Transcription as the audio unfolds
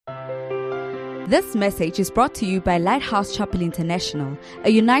This message is brought to you by Lighthouse Chapel International,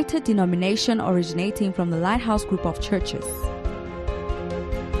 a united denomination originating from the Lighthouse Group of Churches.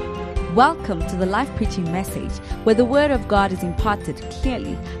 Welcome to the live preaching message, where the Word of God is imparted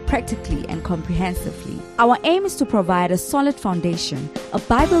clearly, practically, and comprehensively. Our aim is to provide a solid foundation, a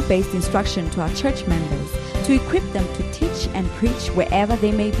Bible-based instruction to our church members to equip them to teach and preach wherever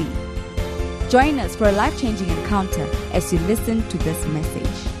they may be. Join us for a life-changing encounter as you listen to this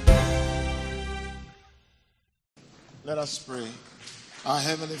message. Let us pray. Our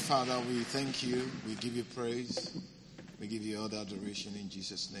Heavenly Father, we thank you. We give you praise. We give you all the adoration in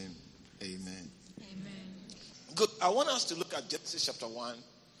Jesus' name. Amen. Amen. Good. I want us to look at Genesis chapter 1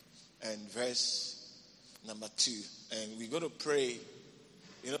 and verse number 2. And we're going to pray.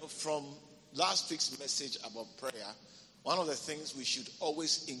 You know, from last week's message about prayer, one of the things we should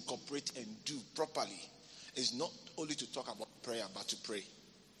always incorporate and do properly is not only to talk about prayer, but to pray.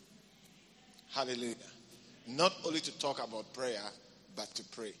 Hallelujah. Not only to talk about prayer, but to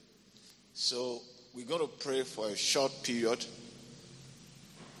pray. So we're going to pray for a short period.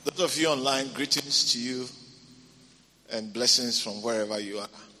 Those of you online, greetings to you and blessings from wherever you are.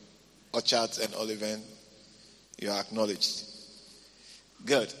 Orchard and Oliven, you are acknowledged.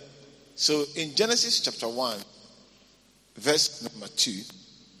 Good. So in Genesis chapter 1, verse number 2,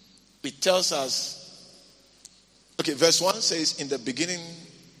 it tells us, okay, verse 1 says, in the beginning,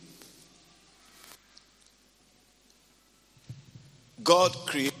 God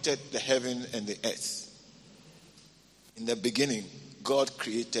created the heaven and the earth. In the beginning, God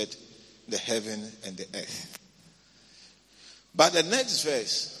created the heaven and the earth. But the next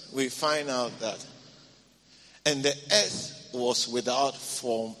verse, we find out that, and the earth was without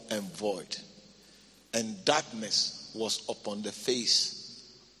form and void, and darkness was upon the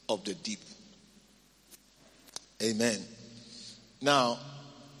face of the deep. Amen. Now,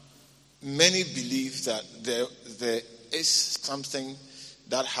 many believe that there is something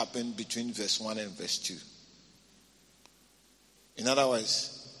that happened between verse 1 and verse 2. In other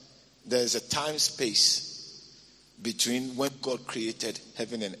words, there is a time space between when God created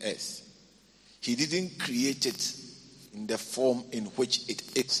heaven and earth. He didn't create it in the form in which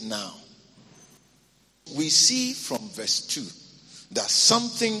it is now. We see from verse 2 that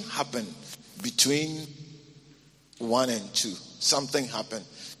something happened between 1 and 2. Something happened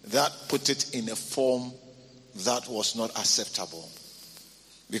that put it in a form that was not acceptable.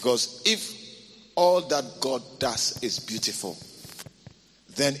 Because if all that God does is beautiful,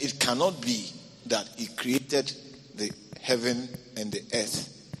 then it cannot be that he created the heaven and the earth.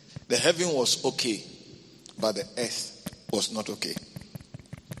 The heaven was okay, but the earth was not okay.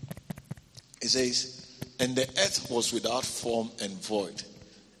 It says, and the earth was without form and void,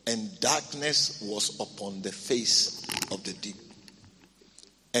 and darkness was upon the face of the deep.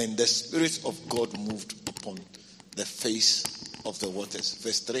 And the Spirit of God moved upon the face of the waters.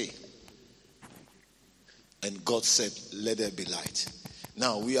 Verse 3. And God said, let there be light.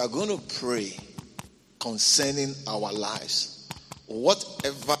 Now, we are going to pray concerning our lives.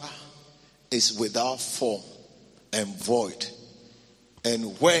 Whatever is without form and void,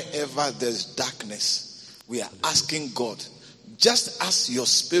 and wherever there's darkness, we are asking God, just as your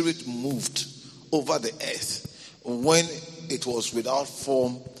Spirit moved over the earth when it was without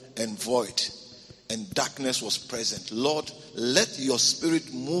form and void, and darkness was present. Lord, let your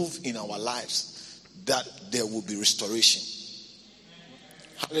Spirit move in our lives that there will be restoration.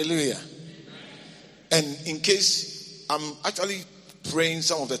 Hallelujah. And in case, I'm actually praying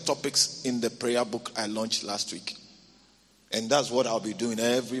some of the topics in the prayer book I launched last week. And that's what I'll be doing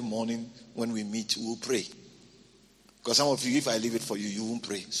every morning when we meet. We'll pray. Because some of you, if I leave it for you, you won't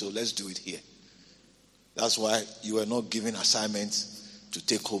pray. So let's do it here. That's why you were not given assignments to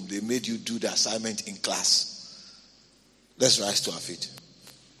take home. They made you do the assignment in class. Let's rise to our feet.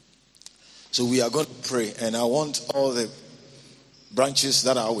 So we are going to pray. And I want all the branches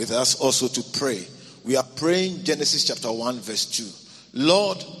that are with us also to pray. We are praying Genesis chapter 1 verse 2.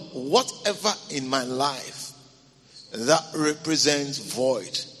 Lord, whatever in my life that represents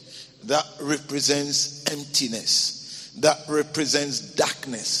void, that represents emptiness, that represents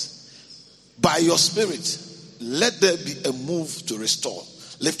darkness, by your Spirit, let there be a move to restore.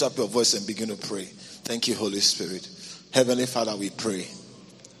 Lift up your voice and begin to pray. Thank you, Holy Spirit. Heavenly Father, we pray.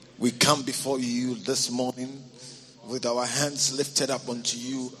 We come before you this morning with our hands lifted up unto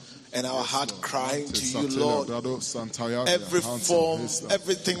you and our heart crying to you, Lord. Every form,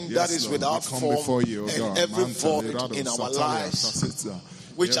 everything that is without form, and every void in our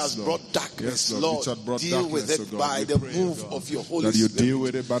lives, which has brought darkness, Lord, deal with it by the move of your Holy Spirit. Deal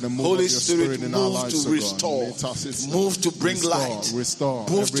with it by the move Holy of your Spirit, in our move lives, to restore, move to bring light,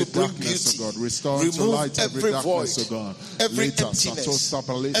 move to bring beauty, remove every void, every emptiness,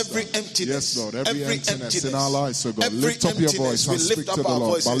 every emptiness, yes, Lord, every emptiness in our lives, oh God. Every Lift up your voice and speak to the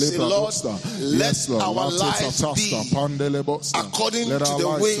Lord. Say, Lord, let our lives be according to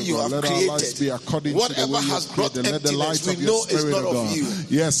the way you have created. Whatever has brought emptiness, we know is not of you.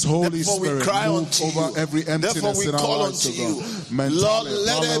 Yes, Holy Therefore Spirit, we cry move unto over you. every emptiness Therefore we in our call lives, unto oh you. God. Lord,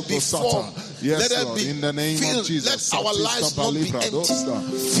 let there be form. Yes, let Lord, it be in the name filled. of Jesus. Let our lives not be empty.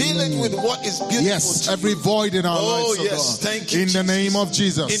 Fill it with what is beautiful. Yes, every void in our lives, oh yes, God. Thank you, in the name of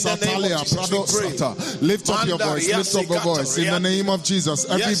Jesus. In the name of Jesus, we pray. Lift up your voice, lift up your voice. In the name of Jesus,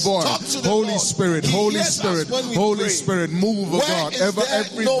 every void. Holy Spirit, Holy Spirit, Holy Spirit, move, oh God.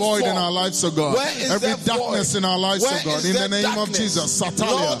 Every void in our lives, oh God. Every darkness in our lives, oh God. In the name of Jesus.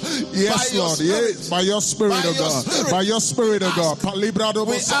 Satalia. Yes, Lord. Yes, by your Spirit, oh God. By your Spirit, oh God.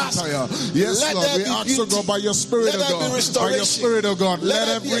 Yes, Lord. We ask, oh God, by your Spirit, oh God. By your Spirit, oh God. Let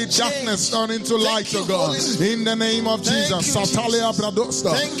every darkness turn into light, oh God. In the name of Jesus. Satalia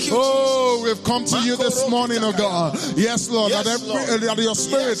Bradosta. Oh, we've come to you this morning, oh God. Yes, Lord.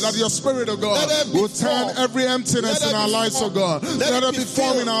 That your Spirit, oh God, will turn every emptiness in our lives, oh God. Let it be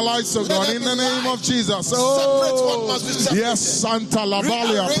formed in our lives, oh God. In the name of Jesus. Oh, yes, Santa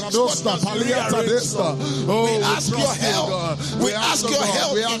Lavalia Bradosta Paliata Desta. Oh, we ask your help. We ask your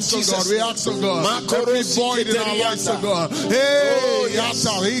help. We ask, oh God. We ask, oh God. Every void in our lives, oh God. Hey,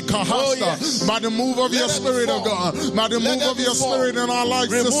 by the move of your Spirit, oh God. By the move of your Spirit in our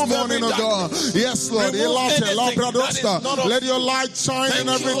lives this morning, oh God. Yes, Lord. Let your light shine in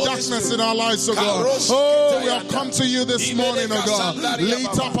every darkness in our lives, oh God. Oh, we have come to you this morning, oh God.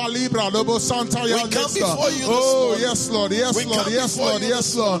 Oh, yes, Lord. Yes, Lord. Yes, Lord.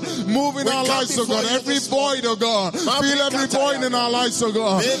 Yes, Lord. Move in our lives, oh God. Every void, oh God. Feel every void in our lives, oh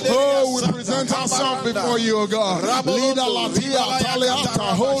God. Oh, we present ourselves before you, oh God. Leader Latia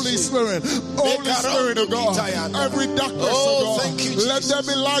Taliata, Holy Spirit, Holy Spirit, oh God. Every darkness, oh God. Let there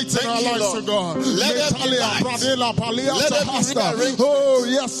be light in our lives, oh God. Oh,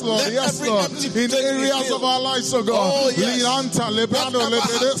 yes, Lord, yes, Lord. In areas of our lives, oh God. Lianta, Lebrado,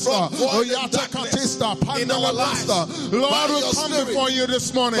 Lebredesta, Oyata Catista, Pandala Basta. Lord, we come before you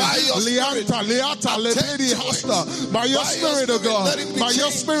this morning. Lianta, Liata, Lebredi Hasta. By your Spirit, oh God. By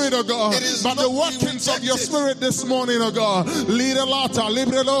your Spirit, oh God. By the workings of your Spirit this morning, oh God. Leader Lata,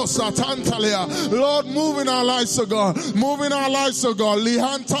 Librelosa, Tantalia. Lord, move in our lives, oh God. Move in our lives, oh God.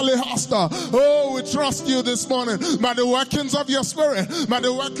 Lihantale Hasta. Oh, we trust you this morning. By the workings of your Spirit. By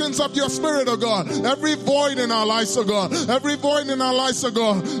the workings of your Spirit, oh God. Every void in our lives, oh God. Every void in our lives, oh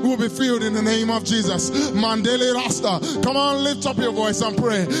God, will be filled in the name of Jesus. Mandele Rasta. Come on, lift up your voice and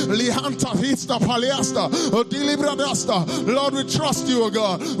pray. Lihanta Hista Paliasta. Odilibradasta. Lord, we trust you, oh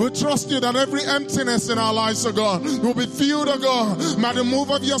God. We trust you that every emptiness in our lives, oh God, will be filled, oh God, by the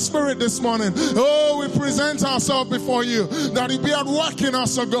move of your Spirit this morning. Oh, we present ourselves before you, that you be at work in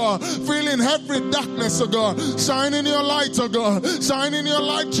us, oh God, filling every darkness, oh God, shining your light, oh God, shining your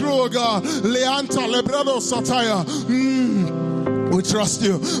light through, oh God. Leanta Lebrado Sataya. We trust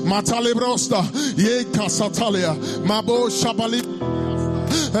you. Matalebrosta. Yeka Satalia. Mabo Shabali.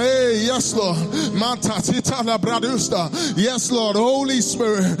 Hey, yes, Lord. Matatita la bradusta. Yes, Lord. Holy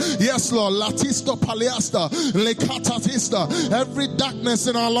Spirit. Yes, Lord. Latisto paliasta. Lekatatista. Every darkness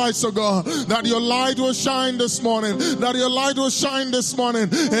in our lives, oh God, that your light will shine this morning. That your light will shine this morning.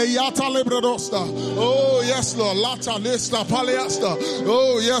 Hey, yata lebradosta. Oh, yes, Lord. Lata lista paliasta.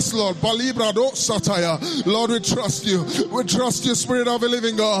 Oh, yes, Lord. Balibradosataya. Lord, we trust you. We trust you, Spirit of the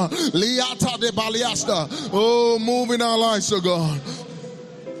living God. Liata de baliasta. Oh, move in our lives, oh God.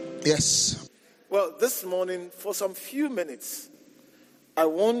 Yes. Well, this morning, for some few minutes, I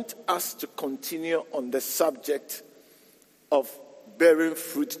want us to continue on the subject of bearing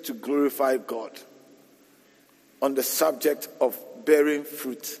fruit to glorify God. On the subject of bearing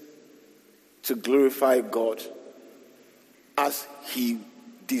fruit to glorify God as He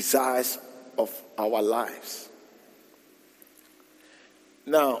desires of our lives.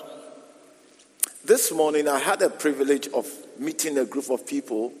 Now, this morning I had a privilege of meeting a group of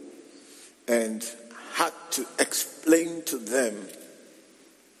people and had to explain to them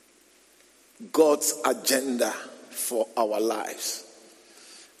God's agenda for our lives.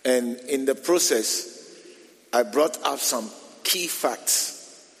 And in the process, I brought up some key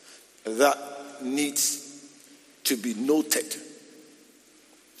facts that needs to be noted.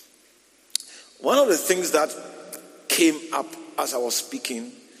 One of the things that came up as I was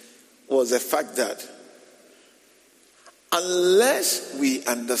speaking was the fact that Unless we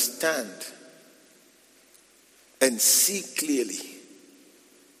understand and see clearly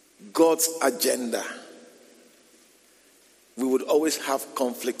God's agenda, we would always have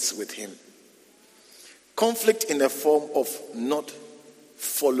conflicts with him. Conflict in the form of not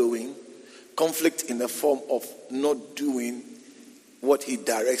following, conflict in the form of not doing what he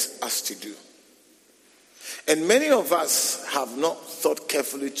directs us to do. And many of us have not thought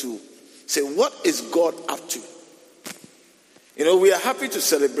carefully to say, what is God up to? You know, we are happy to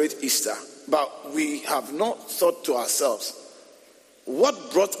celebrate Easter, but we have not thought to ourselves,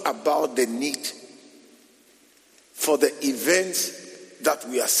 what brought about the need for the events that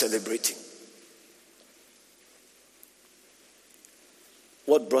we are celebrating?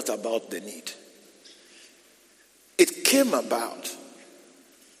 What brought about the need? It came about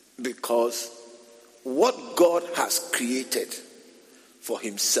because what God has created for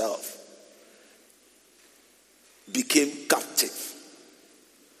himself became captive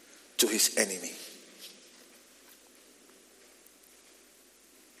to his enemy.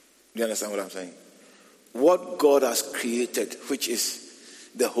 Do you understand what I'm saying? What God has created, which is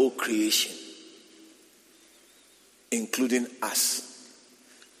the whole creation, including us,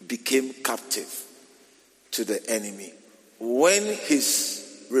 became captive to the enemy when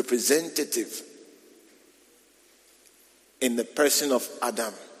his representative in the person of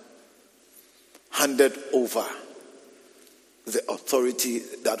Adam handed over the authority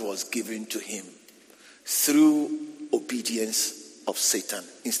that was given to him through obedience of Satan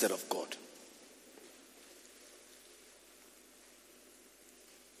instead of God.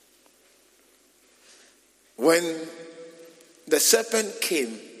 When the serpent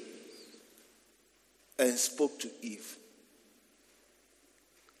came and spoke to Eve,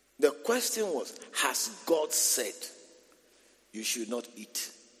 the question was, has God said you should not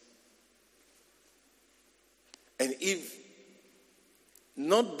eat? And Eve,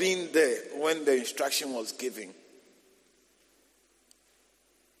 not being there when the instruction was given,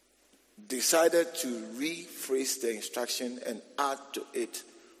 decided to rephrase the instruction and add to it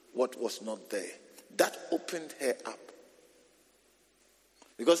what was not there. That opened her up.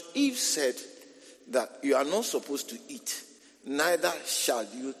 Because Eve said that you are not supposed to eat, neither shall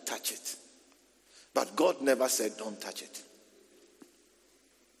you touch it. But God never said don't touch it.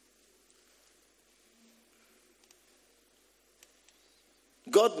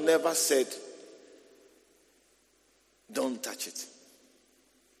 God never said don't touch it.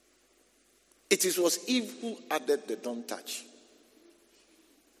 It was Eve who added the don't touch.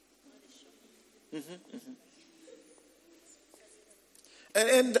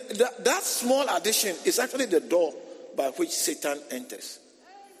 And that small addition is actually the door by which Satan enters.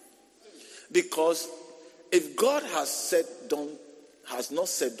 Because if God has not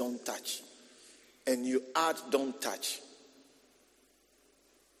said don't touch, and you add don't touch,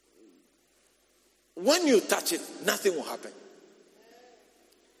 when you touch it, nothing will happen.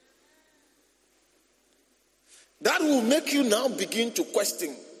 That will make you now begin to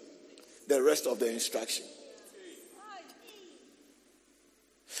question the rest of the instruction.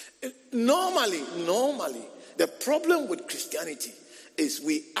 Normally, the problem with Christianity is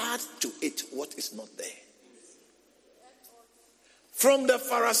we add to it what is not there. From the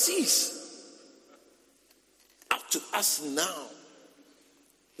Pharisees up to us now,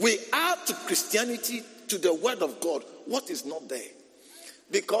 we add to Christianity, to the word of God, what is not there.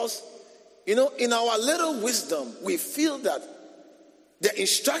 Because, in our little wisdom, we feel that the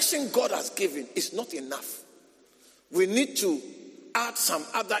instruction God has given is not enough. We need to add some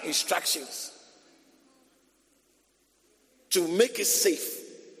other instructions to make it safe.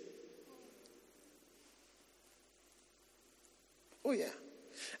 Oh yeah.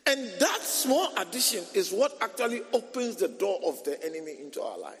 And that small addition is what actually opens the door of the enemy into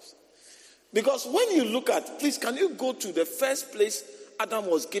our lives. Because when you look at, please, can you go to the first place Adam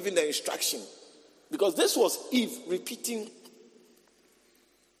was given the instruction? Because this was Eve repeating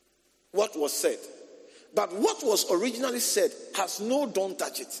what was said. But what was originally said has no don't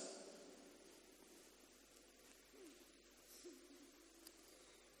touch it.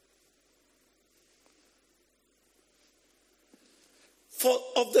 For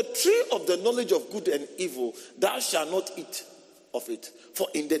of the tree of the knowledge of good and evil, thou shalt not eat of it. For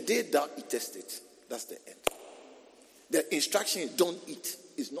in the day thou eatest it, that's the end. The instruction is don't eat,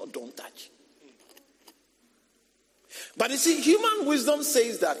 is not don't touch. But you see, human wisdom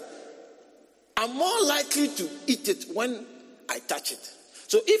says that I'm more likely to eat it when I touch it.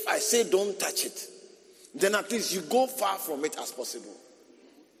 So if I say don't touch it, then at least you go far from it as possible.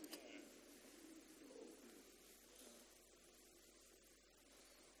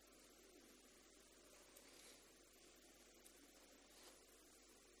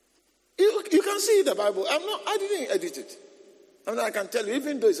 can see the Bible. I didn't edit it. I can tell you,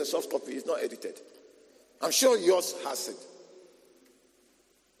 even though it's a soft copy, it's not edited. I'm sure yours has it.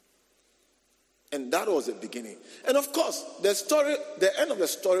 And that was the beginning. And of course, the end of the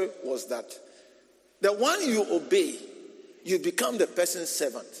story was that the one you obey, you become the person's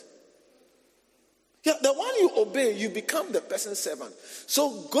servant. Yeah, the one you obey, you become the person's servant.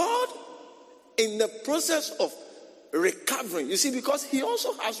 So God, in the process of recovering, you see, because he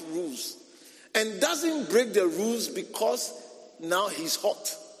also has rules and doesn't break the rules because now he's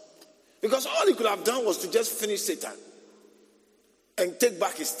hot. Because all he could have done was to just finish Satan and take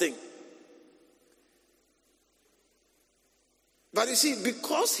back his thing. But you see,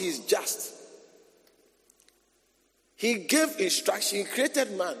 because he's just, he gave instruction, he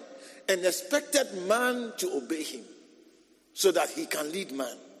created man and expected man to obey him so that he can lead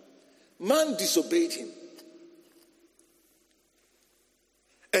man. Man disobeyed him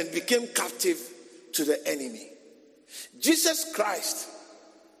and became captive to the enemy. Jesus Christ,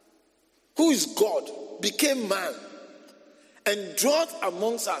 who is God, became man and dwelt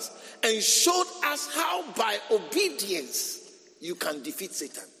amongst us and showed us how by obedience you can defeat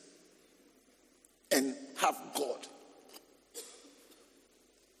Satan and have God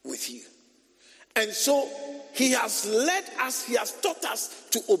with you. And so he has led us, he has taught us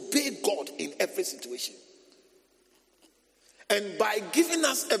to obey God in every situation. And by giving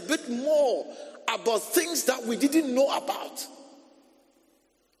us a bit more about things that we didn't know about,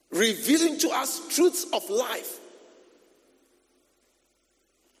 revealing to us truths of life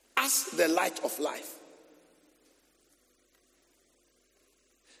as the light of life.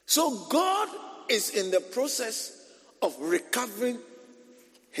 So God is in the process of recovering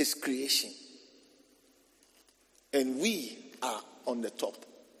his creation. And we are on the top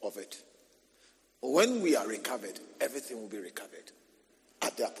of it. When we are recovered, everything will be recovered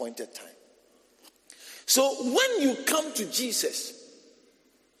at the appointed time. So when you come to Jesus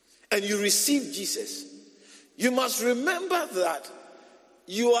and you receive Jesus, you must remember that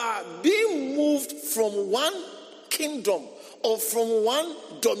you are being moved from one kingdom or from one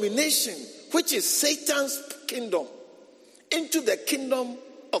domination, which is Satan's kingdom, into the kingdom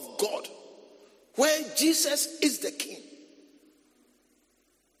of God, where Jesus is the king.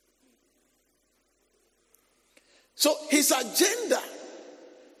 So his agenda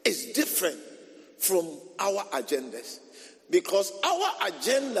is different from our agendas, because our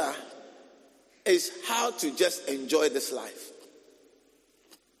agenda is how to just enjoy this life.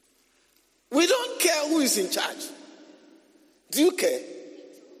 We don't care who is in charge. Do you care?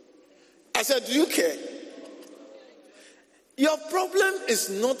 I said, do you care? Your problem is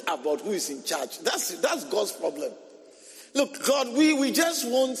not about who is in charge. That's God's problem. Look, God, we just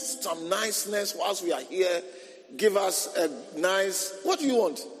want some niceness whilst we are here. Give us a nice... What do you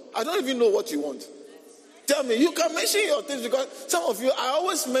want? I don't even know what you want. Tell me. You can mention your things, because some of you, I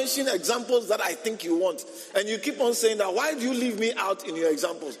always mention examples that I think you want. And you keep on saying that, why do you leave me out in your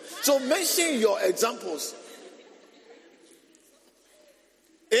examples? So mention your examples.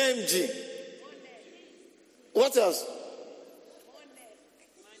 AMG. What else?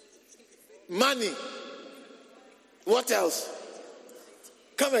 Money. What else?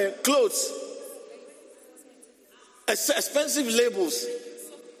 Come here. Clothes. Expensive labels.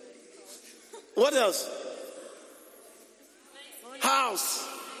 What else? House.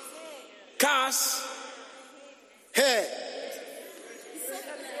 Cars. Hair.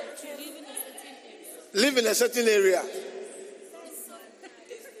 Live in a certain area.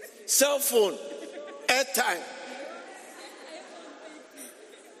 Cell phone. Airtime.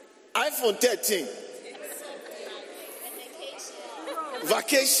 iPhone 13.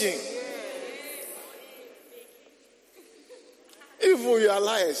 Vacation. If you are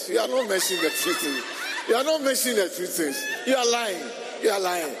liars, you are not mentioning the truth. You are not mentioning the truth. You are lying. You are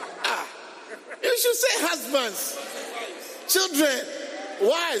lying. You should say husbands, children,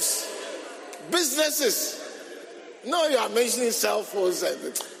 wives, businesses. No, you are mentioning cell phones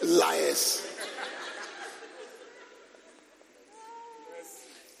and liars.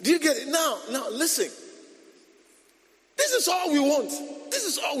 Do you get it? Now, listen. This is all we want. This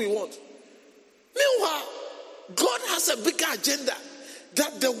is all we want. Meanwhile, God has a bigger agenda,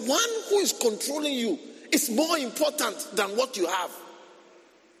 that the one who is controlling you is more important than what you have.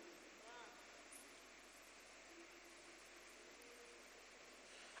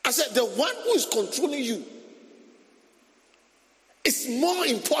 I said, the one who is controlling you is more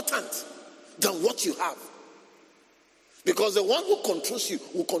important than what you have. Because the one who controls you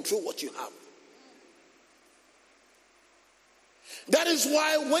will control what you have. That is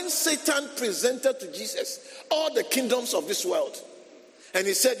why when Satan presented to Jesus all the kingdoms of this world And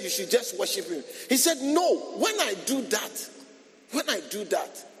he said, you should just worship him. He said, no, when I do that,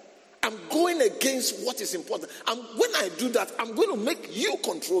 I'm going against what is important. When I do that, I'm going to make you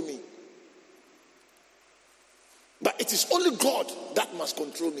control me. But it is only God that must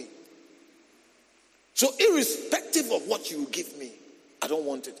control me. So irrespective of what you give me, I don't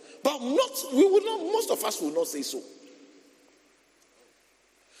want it. But most of us will not say so.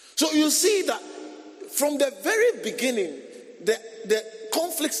 So you see that from the very beginning, the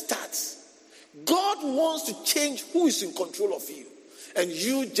conflict starts. God wants to change who is in control of you. And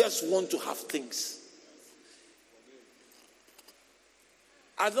you just want to have things.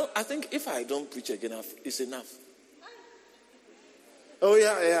 I think if I don't preach again, it's enough. Oh,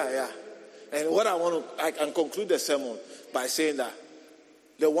 yeah. And what I can conclude the sermon by saying that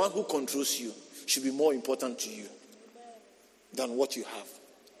the one who controls you should be more important to you than what you have.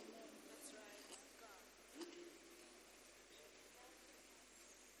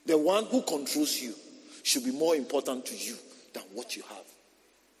 The one who controls you should be more important to you than what you have.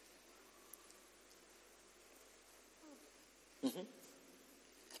 Mm-hmm.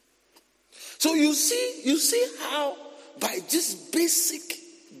 So you see how by this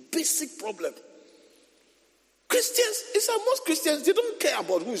basic problem, Christians, it's like most Christians, they don't care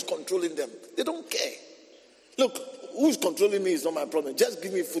about who is controlling them. They don't care. Look, who is controlling me is not my problem. Just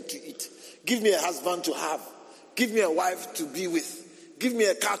give me food to eat. Give me a husband to have. Give me a wife to be with. Give me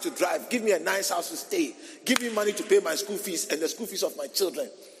a car to drive. Give me a nice house to stay. Give me money to pay my school fees and the school fees of my children.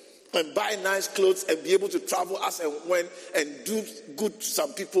 And buy nice clothes and be able to travel as and when and do good to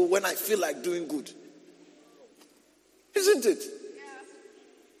some people when I feel like doing good. Isn't it?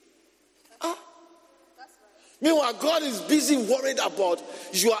 Yeah. Meanwhile, God is busy worried about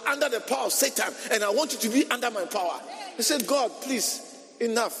you are under the power of Satan and I want you to be under my power. He said, God, please,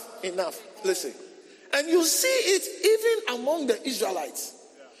 enough. Listen. And you see it even among the Israelites.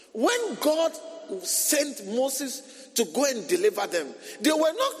 When God sent Moses to go and deliver them, they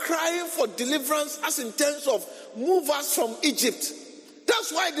were not crying for deliverance as in terms of move us from Egypt.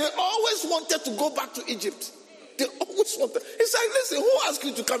 That's why they always wanted to go back to Egypt. They always wanted. It's like, listen, who asked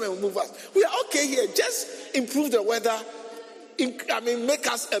you to come and move us? We are okay here. Just improve the weather. Make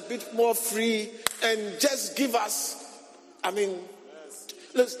us a bit more free and just give us,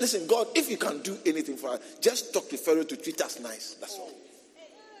 listen, God, if you can do anything for us, just talk to Pharaoh to treat us nice. That's all.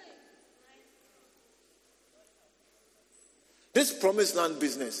 This promised land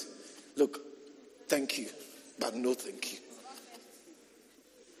business, look, thank you, but no thank you.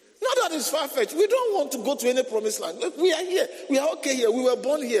 Not that it's far-fetched. We don't want to go to any promised land. Look, we are here. We are okay here. We were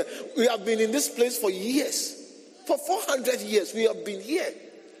born here. We have been in this place for years. For 400 years, we have been here.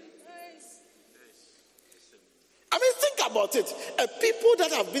 Think about it. A people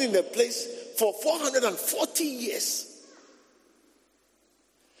that have been in a place for 440 years.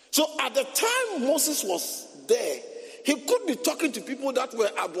 So at the time Moses was there, he could be talking to people that were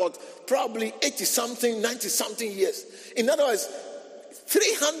about probably 80-something, 90-something years. In other words,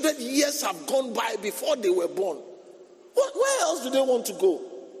 300 years have gone by before they were born. Where else do they want to go?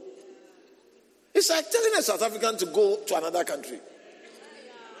 It's like telling a South African to go to another country.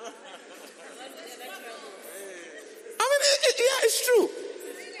 Yeah, it's true.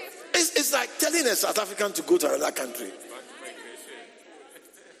 It's like telling a South African to go to another country.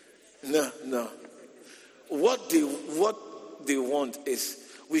 No. What they want is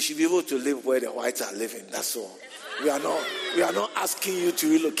we should be able to live where the whites are living. That's all. We are not asking you to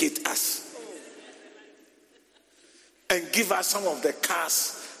relocate us and give us some of the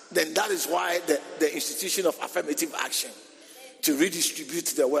cars. Then that is why the institution of affirmative action to redistribute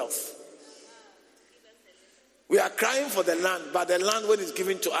the wealth. We are crying for the land, but the land when it's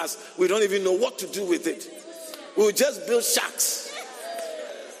given to us, we don't even know what to do with it. We'll just build shacks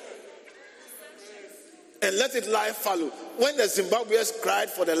and let it lie fallow. When the Zimbabweans cried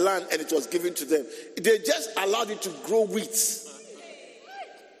for the land and it was given to them, they just allowed it to grow weeds.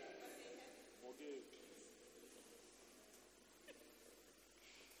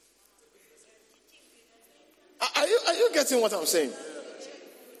 Are you getting what I'm saying?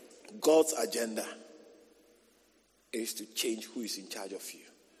 God's agenda is to change who is in charge of you.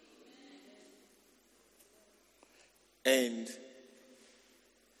 And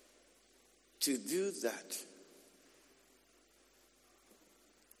to do that,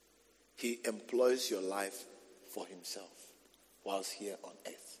 he employs your life for himself whilst here on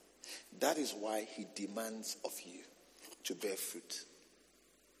earth. That is why he demands of you to bear fruit.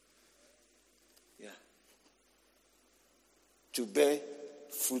 Yeah. To bear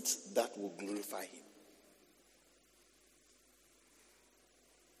fruit that will glorify him.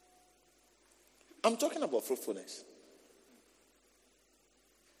 I'm talking about fruitfulness.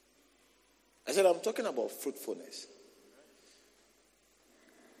 I said, I'm talking about fruitfulness.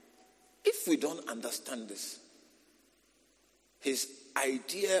 If we don't understand this, his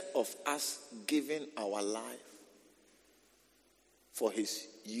idea of us giving our life for his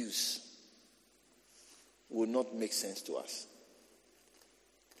use will not make sense to us.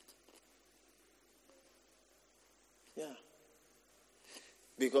 Yeah.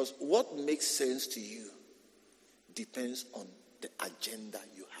 Because what makes sense to you depends on the agenda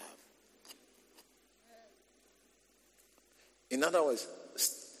you have. In other words,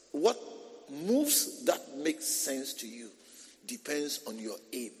 what moves that makes sense to you depends on your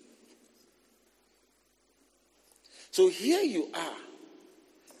aim. So here you are,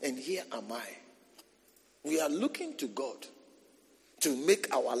 and here am I. We are looking to God to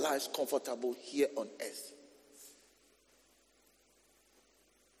make our lives comfortable here on earth.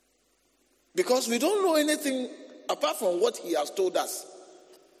 Because we don't know anything apart from what he has told us.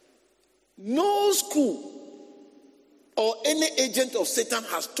 No school or any agent of Satan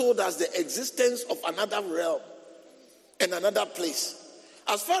has told us the existence of another realm and another place.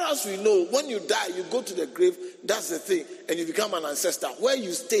 As far as we know, when you die, you go to the grave, that's the thing, and you become an ancestor. Where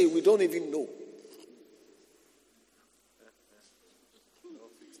you stay, we don't even know.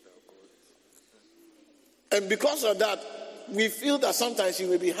 And because of that, we feel that sometimes you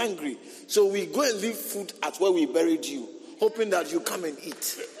may be hungry. So we go and leave food at where we buried you, hoping that you come and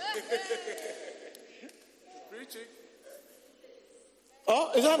eat.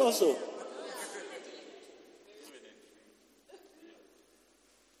 Oh, is that also?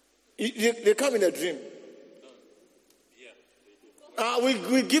 They come in a dream.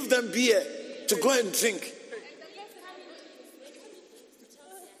 We give them beer to go and drink.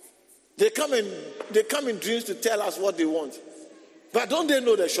 They come in dreams to tell us what they want. But don't they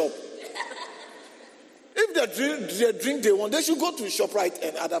know the shop? If they drink they want, they should go to ShopRite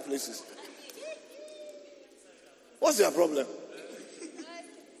and other places. What's their problem?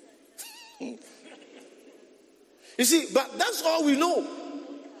 You see, but that's all we know.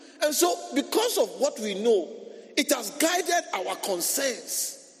 And so, because of what we know, it has guided our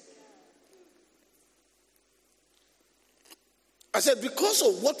concerns. I said, because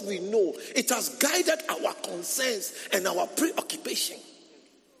of what we know, it has guided our concerns and our preoccupation.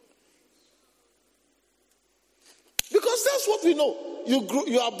 Because that's what we know.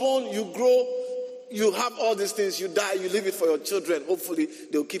 You are born, you grow, you have all these things, you die, you leave it for your children. Hopefully,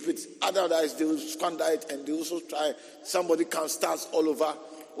 they'll keep it. Otherwise, they will squander it and they also try. Somebody can start all over.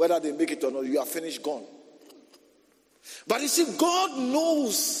 Whether they make it or not, you are finished, gone. But you see, God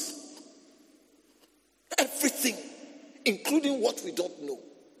knows everything, including what we don't know.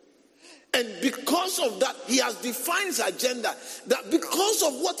 And because of that, he has defined his agenda, that because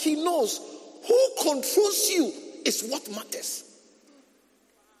of what he knows, who controls you is what matters.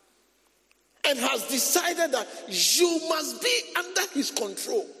 And has decided that you must be under his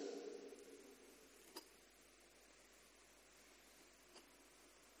control.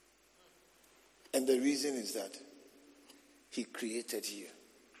 And the reason is that he created you.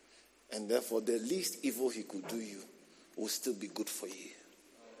 And therefore, the least evil he could do you will still be good for you.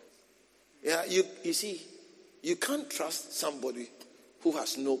 Yeah, you see, you can't trust somebody who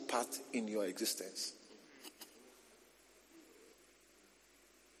has no part in your existence.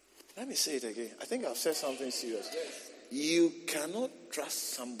 Let me say it again. I think I've said something serious. You cannot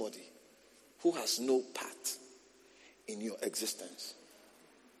trust somebody who has no part in your existence.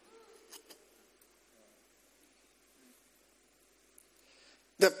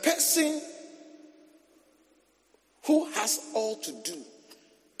 The person who has all to do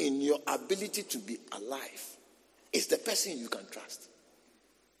in your ability to be alive is the person you can trust.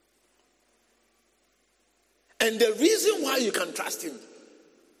 And the reason why you can trust him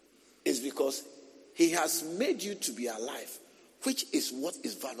is because he has made you to be alive, which is what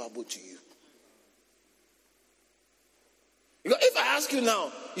is valuable to you. Because if I ask you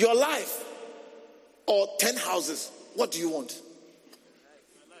now, your life or 10 houses, what do you want?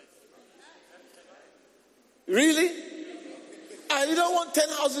 Really? You don't want 10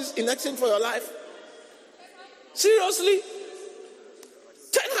 houses in exchange for your life? Seriously?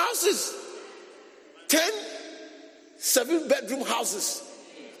 10 houses. 10 7-bedroom houses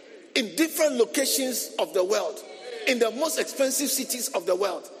in different locations of the world, in the most expensive cities of the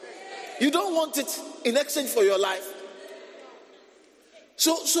world. You don't want it in exchange for your life.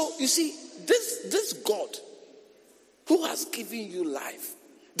 So you see, this God who has given you life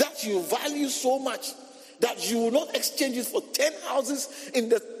that you value so much that you will not exchange it for 10 houses in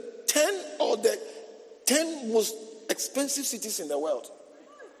the 10 or the 10 most expensive cities in the world.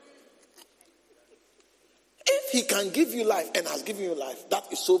 if he can give you life and has given you life,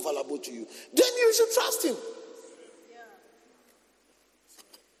 that is so valuable to you, then you should trust him.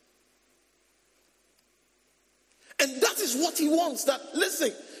 And that is what he wants. That,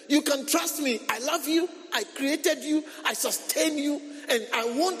 listen, you can trust me. I love you. I created you. I sustain you. And I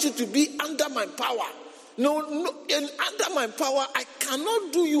want you to be under my power. No, and under my power, I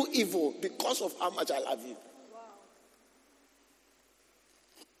cannot do you evil because of how much I love you.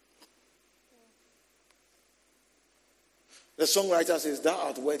 The songwriter says, thou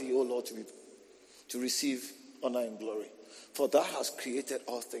art worthy, O Lord, to receive honor and glory. For thou hast created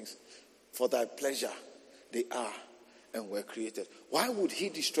all things. For thy pleasure they are and were created. Why would he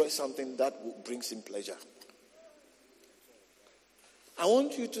destroy something that brings him pleasure? I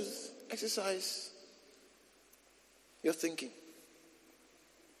want you to exercise your thinking.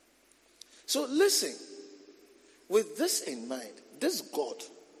 So listen, with this in mind, this God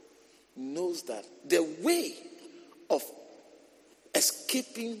knows that the way of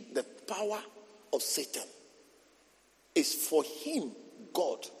escaping the power of Satan is for him,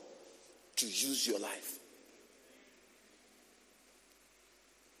 God, to use your life.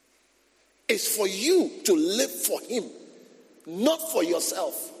 It's for you to live for him, not for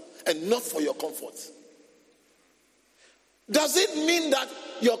yourself and not for your comfort. Does it mean that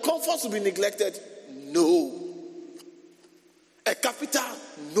your comforts will be neglected? No. A capital?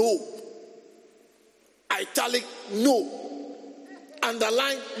 No. Italic? No.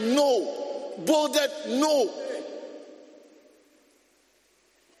 Underline? No. Bolded? No.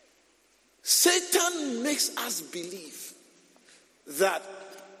 Satan makes us believe that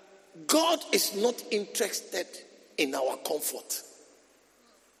God is not interested in our comfort.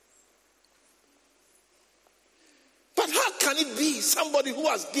 But how can it be somebody who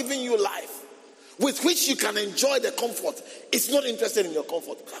has given you life with which you can enjoy the comfort is not interested in your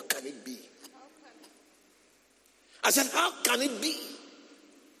comfort? How can it be? I said, how can it be?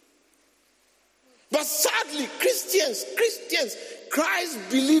 But sadly, Christians,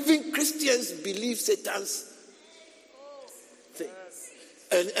 Christ-believing Christians believe Satan's thing.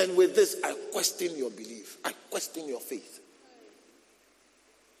 And with this, I question your belief. I question your faith.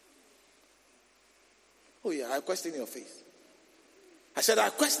 Oh yeah, I question your faith. I said, I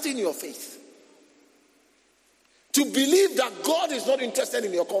question your faith. To believe that God is not interested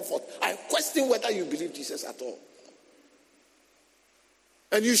in your comfort, I question whether you believe Jesus at all.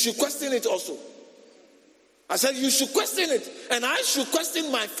 And you should question it also. I said, you should question it. And I should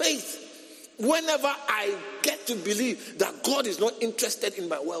question my faith whenever I get to believe that God is not interested in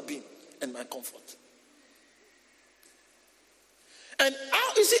my well-being and my comfort. And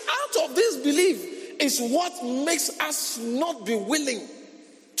you see, out of this belief is what makes us not be willing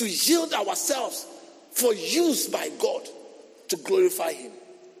to yield ourselves for use by God to glorify him.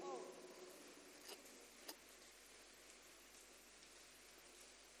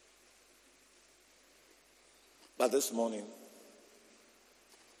 But this morning,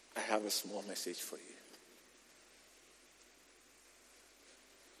 I have a small message for you.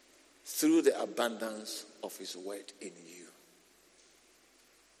 Through the abundance of his word in you,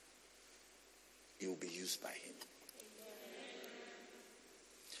 you will be used by him.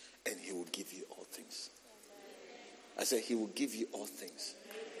 And he will give you all things. I said he will give you all things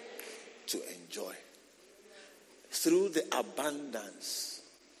to enjoy. Through the abundance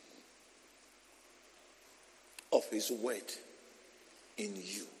of his word in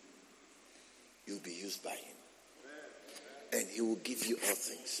you, you'll be used by him. And he will give you all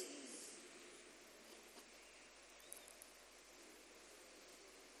things.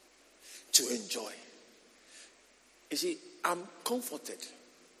 To enjoy. You see, I'm comforted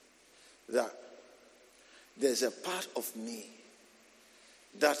that there's a part of me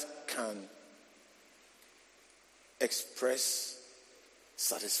that can express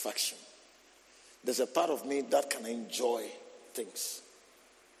satisfaction. There's a part of me that can enjoy things.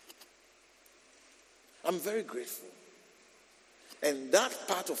 I'm very grateful. And that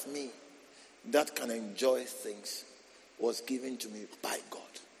part of me that can enjoy things was given to me by God.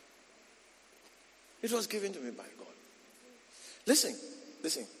 It was given to me by God. Listen.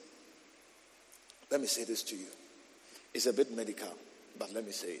 Let me say this to you. It's a bit medical, but let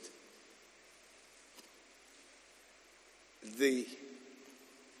me say it.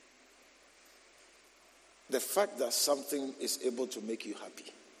 The fact that something is able to make you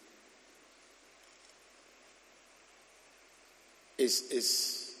happy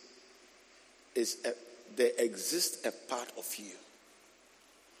there exists a part of you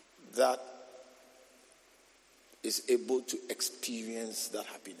that is able to experience that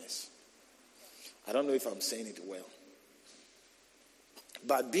happiness. I don't know if I'm saying it well.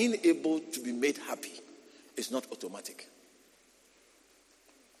 But being able to be made happy is not automatic.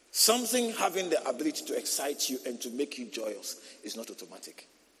 Something having the ability to excite you and to make you joyous is not automatic.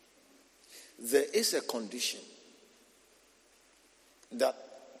 There is a condition that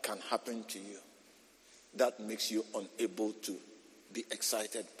can happen to you that makes you unable to be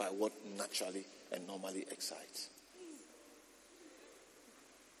excited by what naturally and normally excites.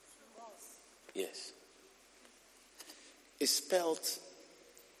 Yes. It's spelled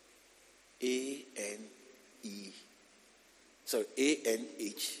A-N-E. So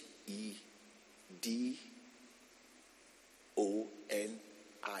A-N-H-E-D-O-N-I-A.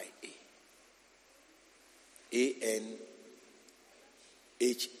 A-N-H-E-D-O-N-I-A.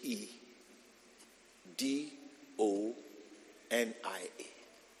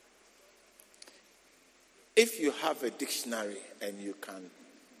 If you have a dictionary and you can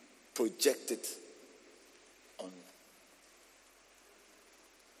project it on.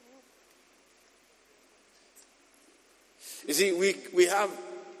 You see, we have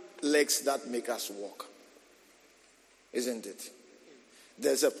legs that make us walk, isn't it?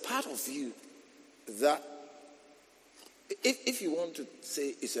 There's a part of you that, if you want to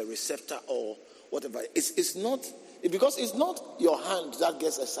say it's a receptor or whatever, it's not, because it's not your hand that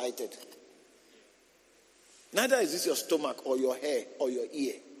gets excited. Neither is this your stomach or your hair or your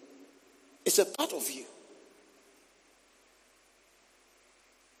ear. It's a part of you.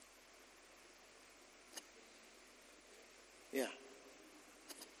 Yeah.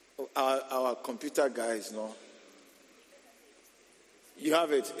 Our computer guys, no. You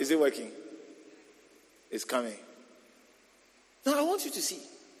have it. Is it working? It's coming. Now I want you to see.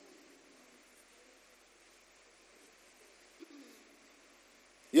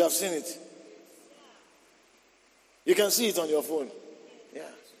 You have seen it. You can see it on your phone. Yeah.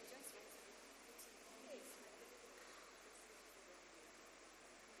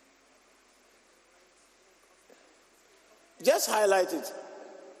 Just highlight it.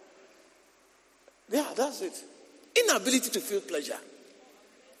 Yeah, that's it. Inability to feel pleasure.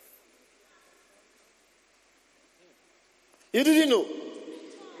 You didn't know.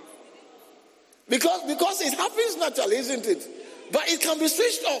 Because it happens naturally, isn't it? But it can be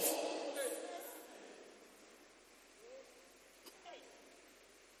switched off.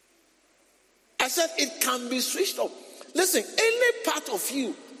 I said it can be switched off. Listen, any part of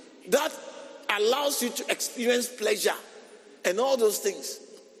you that allows you to experience pleasure and all those things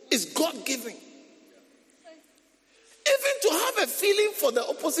is God-given. Even to have a feeling for the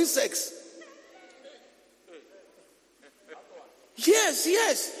opposite sex. Yes.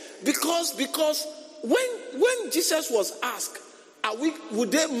 Because when Jesus was asked,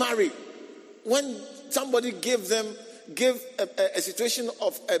 would they marry? When somebody gave a situation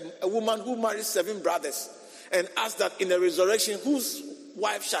of a woman who married 7 brothers and asked that in the resurrection, whose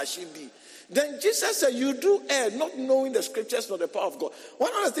wife shall she be? Then Jesus said, you do err, not knowing the scriptures nor the power of God.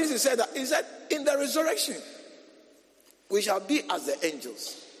 One of the things he said, in the resurrection, we shall be as the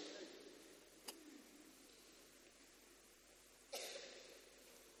angels.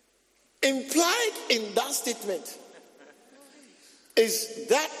 Implied in that statement is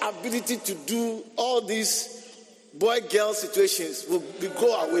that ability to do all these boy-girl situations will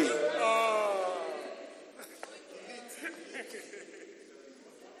go away.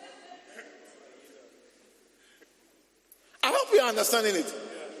 I hope you are understanding it.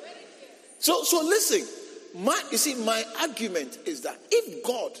 So listen, my argument is that if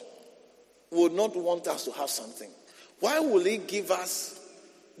God would not want us to have something, why will he give us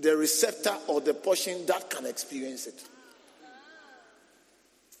the receptor or the portion that can experience it?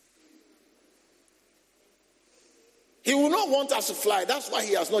 He will not want us to fly. That's why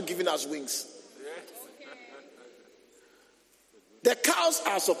he has not given us wings. The cows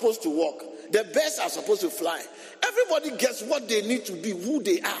are supposed to walk. The birds are supposed to fly. Everybody gets what they need to be, who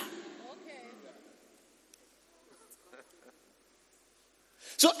they are.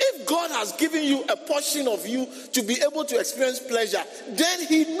 So if God has given you a portion of you to be able to experience pleasure, then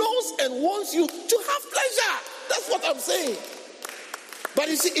he knows and wants you to have pleasure. That's what I'm saying. But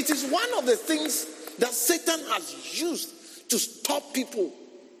you see, it is one of the things that Satan has used to stop people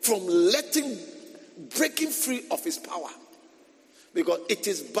from breaking free of his power. Because it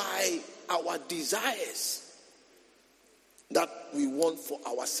is by our desires that we want for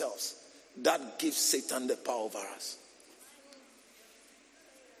ourselves that gives Satan the power over us.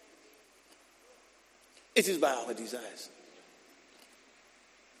 It is by our desires.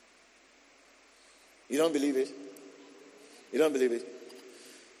 You don't believe it? You don't believe it?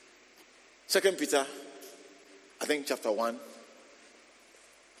 2 Peter, I think chapter 1,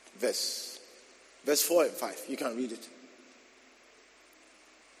 verse 4 and 5. You can read it.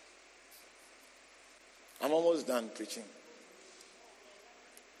 I'm almost done preaching.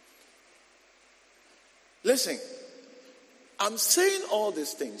 Listen, I'm saying all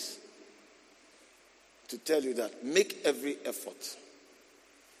these things to tell you that make every effort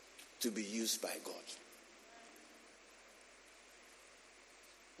to be used by God.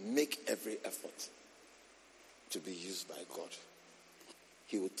 Make every effort to be used by God.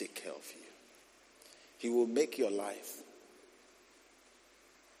 He will take care of you. He will make your life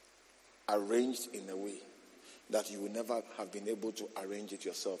arranged in a way that you will never have been able to arrange it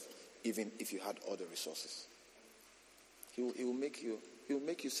yourself, even if you had all the resources. He will make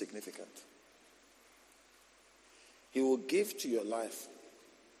you significant. He will give to your life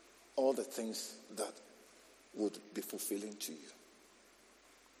all the things that would be fulfilling to you.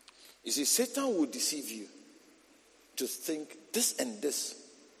 You see, Satan will deceive you to think this and this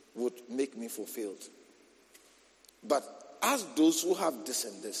would make me fulfilled. But ask those who have this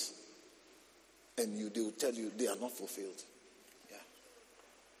and this, and they will tell you they are not fulfilled. Yeah.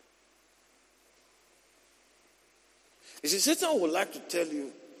 You see, Satan would like to tell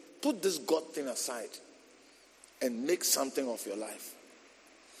you, put this God thing aside and make something of your life.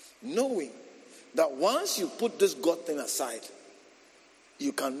 Knowing that once you put this God thing aside,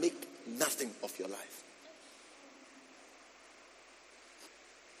 you can make nothing of your life.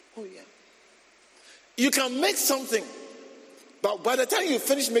 Oh yeah. You can make something, but by the time you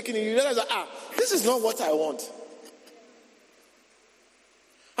finish making it, you realize that, this is not what I want.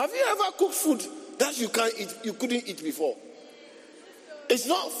 Have you ever cooked food that you couldn't eat before? It's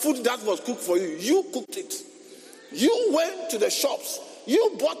not food that was cooked for you. You cooked it. You went to the shops.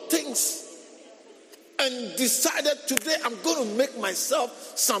 You bought things and decided today I'm going to make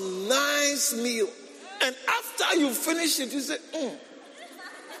myself some nice meal. And after you finish it, you say,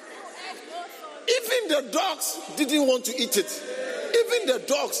 Even the dogs didn't want to eat it. Even the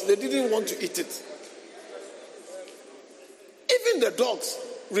dogs, they didn't want to eat it. Even the dogs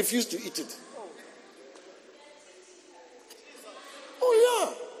refused to eat it. Oh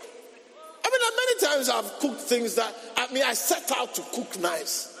yeah. Many times I've cooked things that, I set out to cook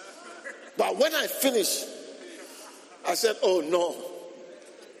nice. But when I finish, I said, oh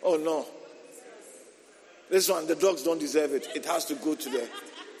no. This one, the dogs don't deserve it. It has to go to the...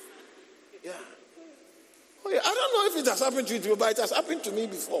 Yeah. Oh yeah. I don't know if it has happened to you, but it has happened to me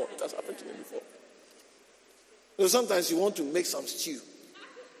before. So sometimes you want to make some stew,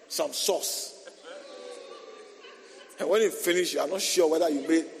 some sauce. And when you finish, you are not sure whether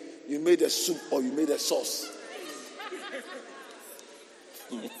you made a soup or you made a sauce.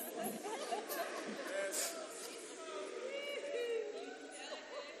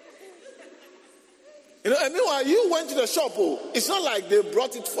 And meanwhile, you went to the shop. It's not like they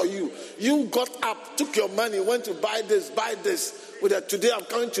brought it for you. You got up, took your money, went to buy this. With that, today I'm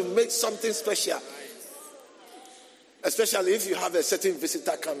coming to make something special. Especially if you have a certain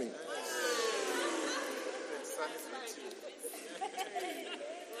visitor coming.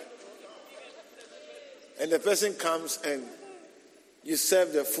 And the person comes and you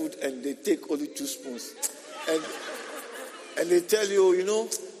serve the food and they take only 2 spoons. And they tell you,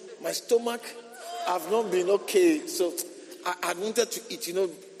 my stomach, I've not been okay. So I wanted to eat,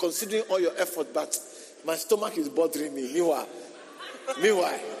 considering all your effort, but my stomach is bothering me. Meanwhile,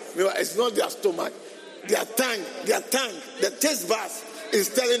 it's not their stomach. Their tongue, the taste buds is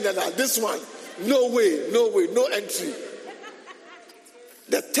telling them that this one, no way, no entry.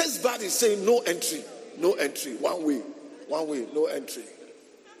 The taste bud is saying no entry. No entry. One way, no entry.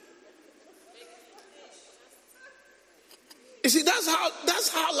 You see, that's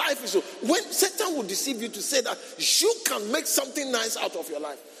how life is. So when Satan will deceive you to say that you can make something nice out of your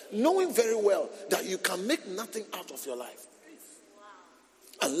life, knowing very well that you can make nothing out of your life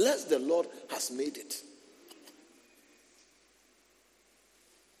unless the Lord has made it.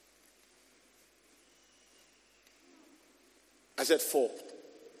 I said 4.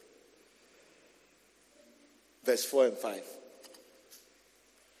 Verse 4 and 5.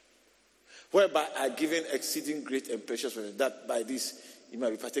 Whereby are given exceeding great and precious riches, that by this you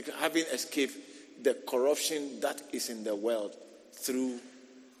might be partaken, having escaped the corruption that is in the world through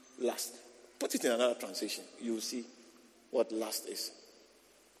lust. Put it in another translation. You will see what lust is.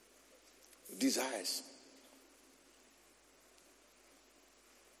 Desires.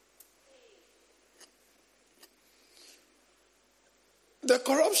 The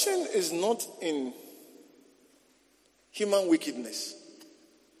corruption is not in human wickedness.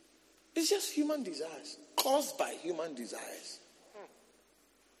 It's just human desires, caused by human desires.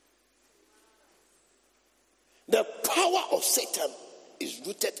 The power of Satan is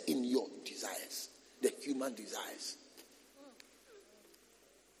rooted in your desires, the human desires.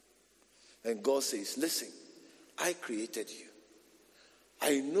 And God says, listen, I created you.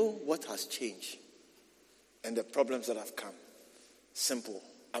 I know what has changed and the problems that have come. Simple.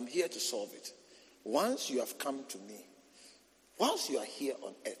 I'm here to solve it. Once you have come to me, whilst you are here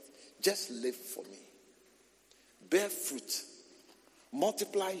on earth, just live for me. Bear fruit.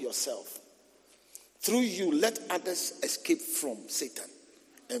 Multiply yourself. Through you, let others escape from Satan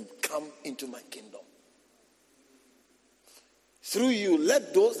and come into my kingdom. Through you,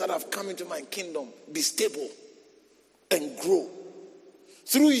 let those that have come into my kingdom be stable and grow.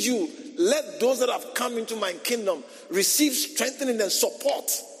 Through you, let those that have come into my kingdom receive strengthening and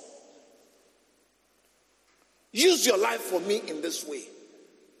support. Use your life for me in this way,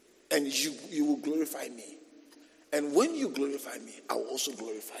 and you will glorify me. And when you glorify me, I will also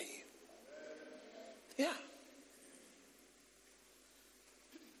glorify you. Yeah.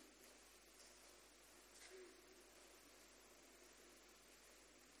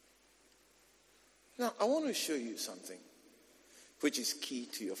 Now, I want to show you something which is key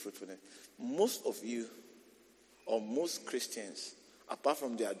to your fruitfulness. Most of you, or most Christians, apart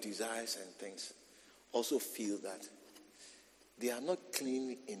from their desires and things, also feel that they are not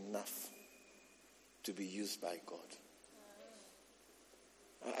clean enough to be used by God.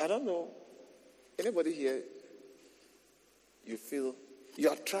 I don't know. Anybody here, you feel you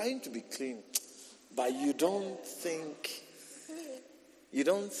are trying to be clean, but you don't think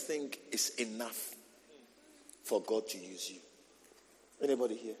it's enough for God to use you.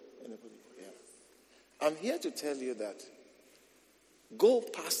 Anybody here? Anybody? Yeah. I'm here to tell you that go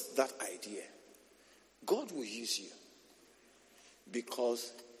past that idea. God will use you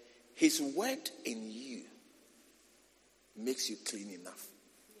because his word in you makes you clean enough.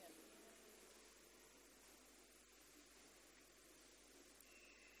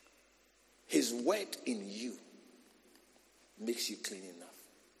 His word in you makes you clean enough.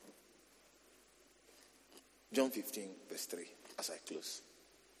 John 15, verse 3, as I close,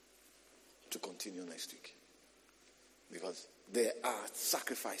 to continue next week. Because there are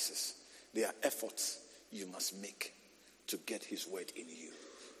sacrifices, there are efforts you must make to get his word in you.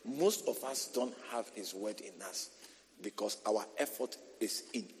 Most of us don't have his word in us because our effort is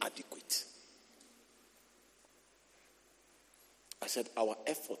inadequate. I said our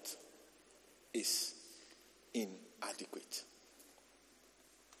effort is inadequate.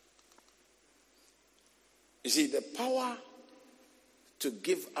 You see, the power to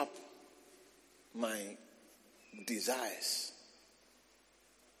give up my desires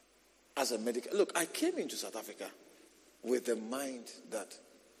as a medical... Look, I came into South Africa with the mind that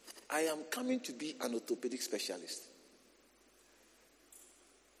I am coming to be an orthopedic specialist.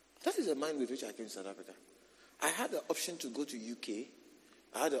 That is the mind with which I came to South Africa. I had the option to go to UK.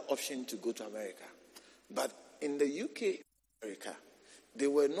 I had the option to go to America. But in the UK, America, they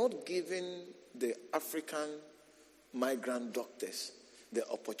were not giving the African migrant doctors the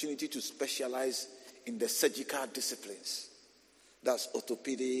opportunity to specialize in the surgical disciplines. That's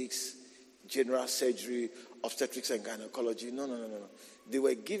orthopedics, general surgery, obstetrics and gynecology. No.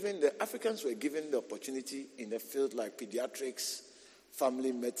 The Africans were given the opportunity in a field like pediatrics,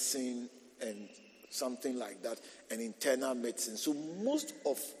 family medicine, and something like that, and internal medicine. So most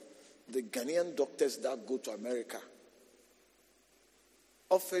of the Ghanaian doctors that go to America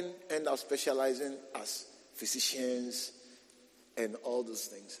often end up specializing as physicians and all those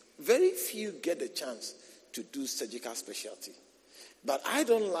things. Very few get the chance to do surgical specialty. But I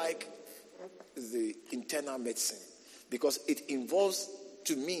don't like the internal medicine because it involves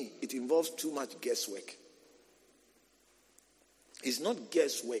too much guesswork. It's not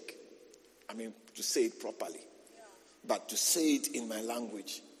guesswork, to say it properly. But to say it in my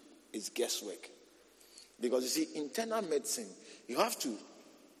language is guesswork. Because you see, internal medicine, you have to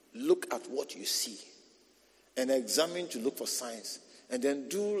look at what you see and examine to look for signs and then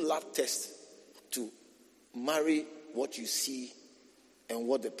do lab tests to marry what you see and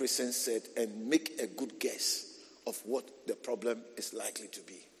what the person said and make a good guess of what the problem is likely to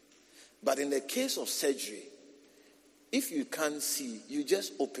be. But in the case of surgery, if you can't see, you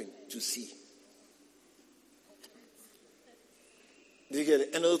just open to see. Do you get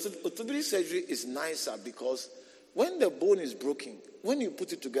it? And orthopedic surgery is nicer because when the bone is broken, when you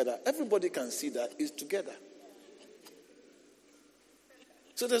put it together, everybody can see that it's together.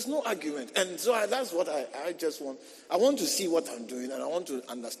 So there's no argument. And so that's what I just want. I want to see what I'm doing and I want to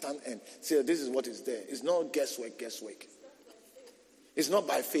understand and say this is what is there. It's not guesswork. It's not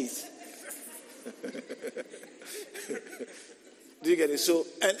by faith. Do you get it? So,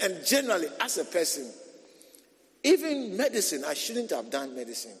 and generally, as a person, even medicine, I shouldn't have done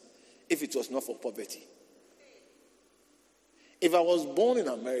medicine if it was not for poverty. If I was born in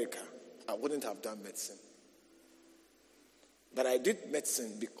America, I wouldn't have done medicine. But I did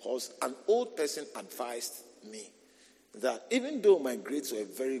medicine because an old person advised me that even though my grades were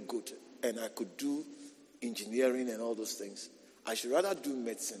very good and I could do engineering and all those things, I should rather do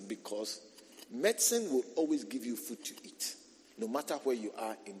medicine because medicine will always give you food to eat, no matter where you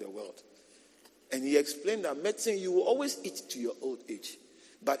are in the world. And he explained that medicine, you will always eat to your old age.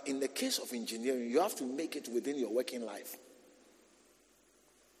 But in the case of engineering, you have to make it within your working life.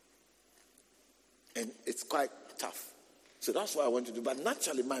 And it's quite tough. So that's what I want to do. But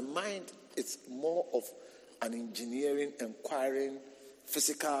naturally, my mind is more of an engineering, inquiring,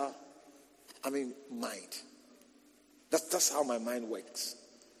 physical, mind. That's how my mind works.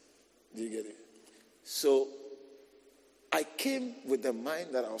 Do you get it? So I came with the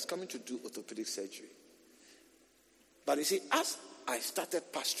mind that I was coming to do orthopedic surgery. But you see, as I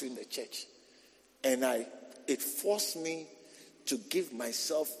started pastoring the church, and it forced me to give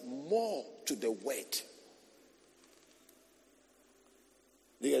myself more to the word.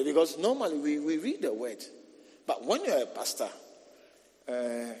 Because normally we read the word. But when you're a pastor,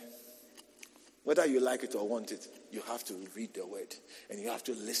 whether you like it or want it, you have to read the word and you have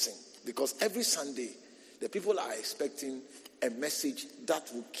to listen. Because every Sunday, the people are expecting a message that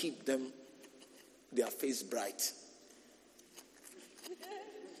will keep their face bright.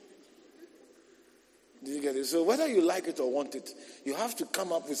 Do you get it? So whether you like it or want it, you have to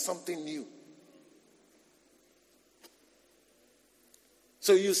come up with something new.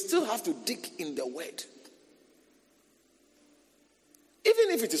 So you still have to dig in the word.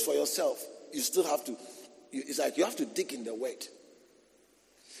 Even if it is for yourself, you still have to, it's like you have to dig in the word.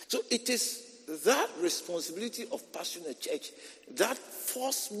 So it is that responsibility of pastoring a church that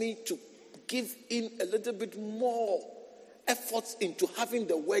forced me to give in a little bit more effort into having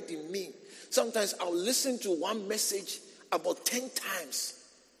the word in me. Sometimes I'll listen to one message about 10 times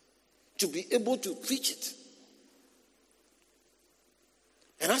to be able to preach it.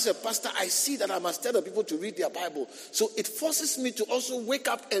 And as a pastor, I see that I must tell the people to read their Bible. So it forces me to also wake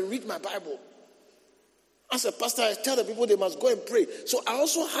up and read my Bible. As a pastor, I tell the people they must go and pray. So I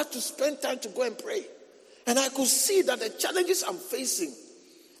also had to spend time to go and pray. And I could see that the challenges I'm facing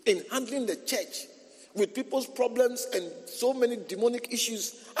in handling the church with people's problems and so many demonic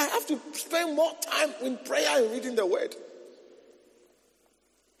issues, I have to spend more time in prayer and reading the word.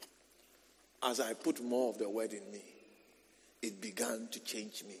 As I put more of the word in me, it began to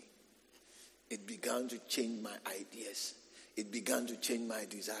change me. It began to change my ideas. It began to change my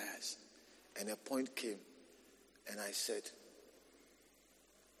desires. And a point came, and I said,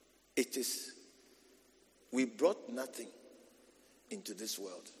 we brought nothing into this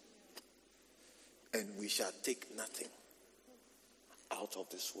world, and we shall take nothing out of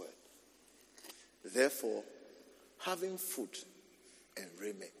this world. Therefore, having food and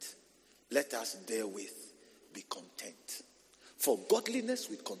raiment, let us therewith be content. For godliness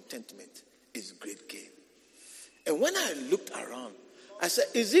with contentment is great gain. And when I looked around, I said,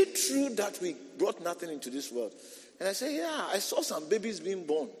 is it true that we brought nothing into this world? And I said, yeah, I saw some babies being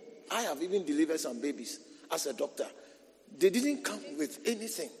born. I have even delivered some babies as a doctor. They didn't come with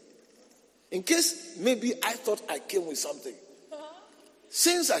anything. In case maybe I thought I came with something.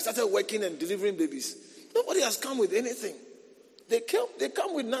 Since I started working and delivering babies, nobody has come with anything. They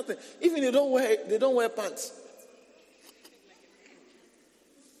come with nothing. Even they don't wear pants.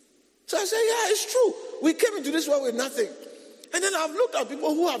 So I said, yeah, it's true. We came into this world with nothing. And then I've looked at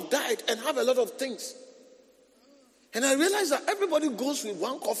people who have died and have a lot of things. And I realized that everybody goes with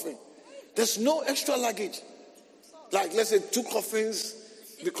one coffin. There's no extra luggage. Like, let's say 2 coffins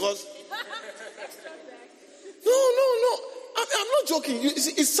because... No. I'm not joking.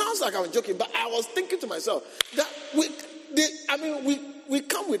 It sounds like I'm joking, but I was thinking to myself that we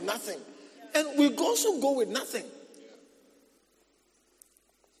come with nothing. And we also go with nothing.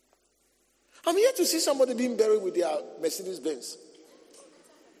 I'm here to see somebody being buried with their Mercedes Benz.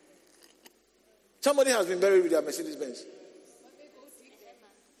 Somebody has been buried with their Mercedes Benz.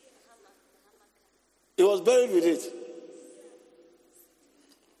 He was buried with it.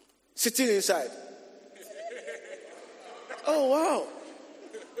 Sitting inside. Oh, wow.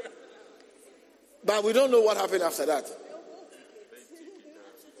 But we don't know what happened after that.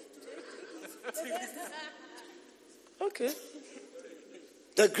 Okay.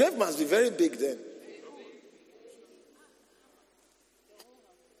 The grave must be very big then.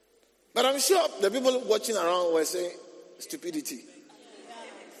 But I'm sure the people watching around were saying stupidity.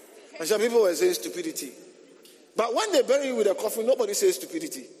 I'm sure people were saying stupidity. But when they bury you with a coffin, nobody says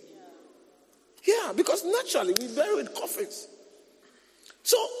stupidity. Yeah, because naturally we bury with coffins.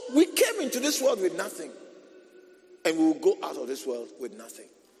 So we came into this world with nothing. And we will go out of this world with nothing.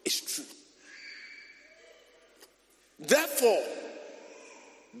 is true. Therefore,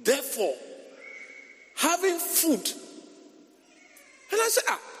 having food. And I said,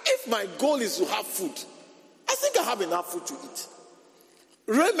 if my goal is to have food, I think I have enough food to eat.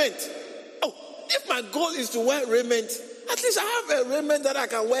 Raiment. Oh, if my goal is to wear raiment, at least I have a raiment that I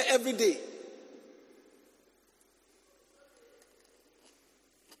can wear every day.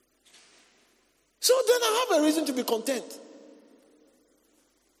 So then I have a reason to be content.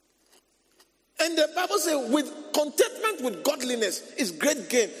 And the Bible says, with contentment with godliness is great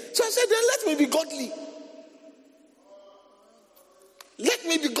gain. So I said, then let me be godly. Let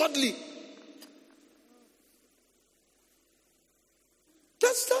me be godly.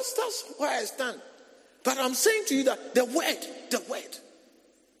 That's where I stand. But I'm saying to you that the word.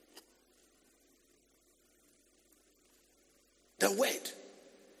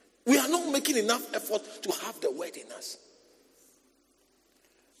 We are not making enough effort to have the word in us.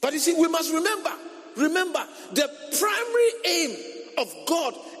 But you see, we must remember, the primary aim of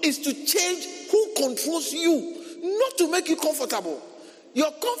God is to change who controls you, not to make you comfortable.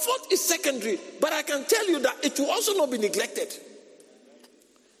 Your comfort is secondary, but I can tell you that it will also not be neglected.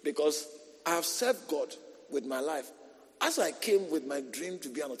 Because I have served God with my life. As I came with my dream to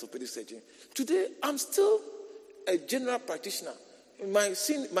be an orthopedic surgeon, today I'm still a general practitioner. My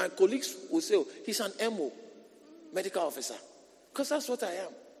colleagues will say, oh, he's an MO, medical officer. Because that's what I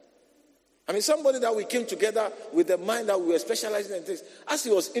am. I mean, somebody that we came together with the mind that we were specializing in things. As he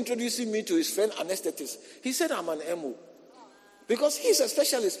was introducing me to his friend anesthetist, he said, I'm an MO. Because he's a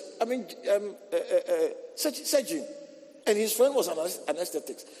specialist, surgeon. And his friend was an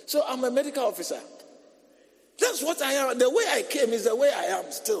anesthetist. So I'm a medical officer. That's what I am. The way I came is the way I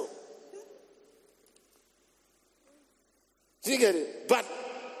am still. Do you get it? But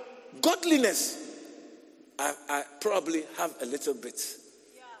godliness, I probably have a little bit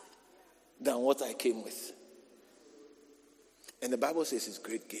than what I came with. And the Bible says it's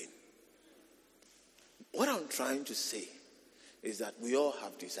great gain. What I'm trying to say is that we all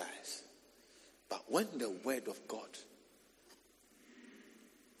have desires. But when the word of God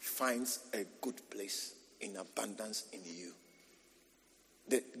finds a good place in abundance in you,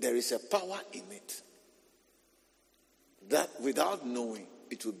 there is a power in it that without knowing,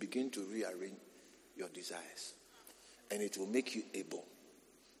 it will begin to rearrange your desires. And it will make you able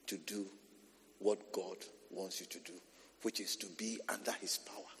to do what God wants you to do, which is to be under his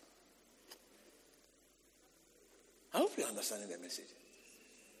power. I hope you're understanding the message.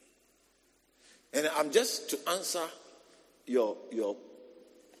 And I'm just to answer your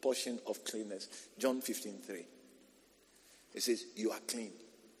portion of cleanness. John 15:3. It says, you are clean.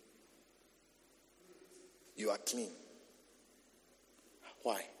 You are clean.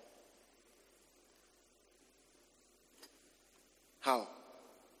 Why? How?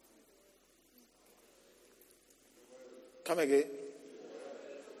 Come again.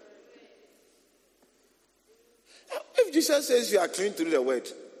 If Jesus says you are clean through the word,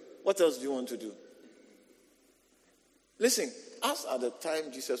 what else do you want to do? Listen, as at the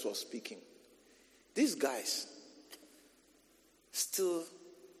time Jesus was speaking, these guys still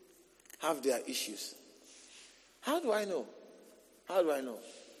have their issues. How do I know?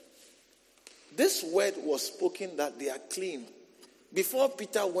 This word was spoken that they are clean. Before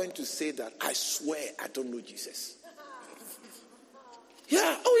Peter went to say that, I swear I don't know Jesus.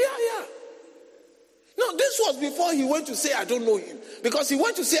 Yeah. No, this was before he went to say I don't know him. Because he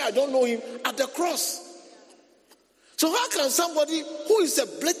went to say I don't know him at the cross. So how can somebody who is a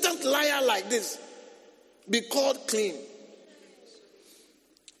blatant liar like this be called clean?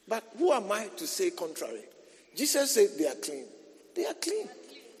 But who am I to say contrary? Jesus said they are clean. They are clean.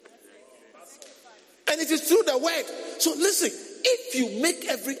 And it is through the word. So listen, if you make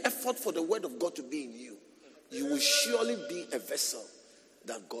every effort for the word of God to be in you, you will surely be a vessel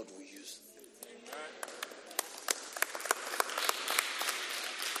that God will use.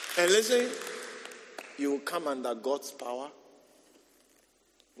 And listen, you will come under God's power,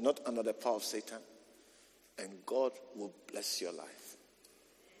 not under the power of Satan, and God will bless your life.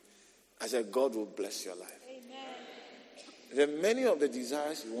 I said, God will bless your life. Amen. There are many of the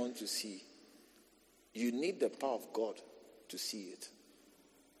desires you want to see. You need the power of God to see it.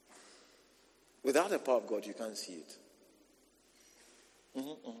 Without the power of God, you can't see it.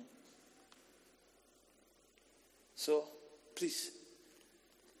 So, please,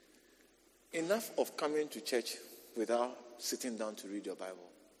 enough of coming to church without sitting down to read your Bible.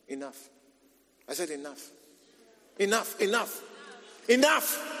 Enough. I said enough. Enough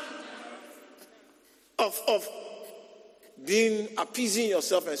of being appeasing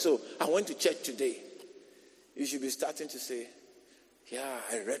yourself and so I went to church today. You should be starting to say, Yeah,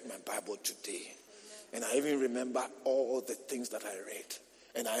 I read my Bible today. And I even remember all the things that I read.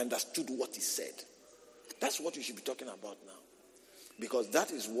 And I understood what he said. That's what you should be talking about now. Because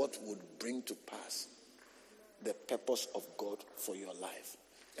that is what would bring to pass the purpose of God for your life.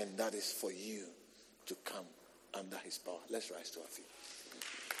 And that is for you to come under his power. Let's rise to our feet.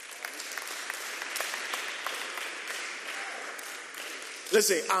 Let's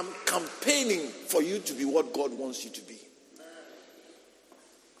say, I'm campaigning for you to be what God wants you to be.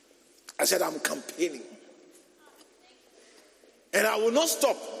 I said, I'm campaigning. And I will not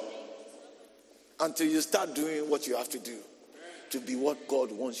stop until you start doing what you have to do to be what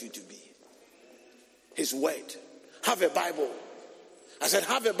God wants you to be. His word. Have a Bible. I said,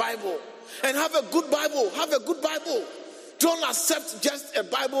 have a Bible. And have a good Bible. Have a good Bible. Don't accept just a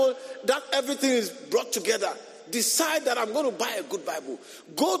Bible that everything is brought together. Decide that I'm going to buy a good Bible.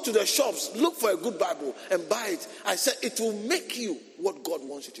 Go to the shops, look for a good Bible and buy it. I said, it will make you what God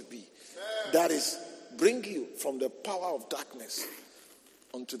wants you to be. That is, bring you from the power of darkness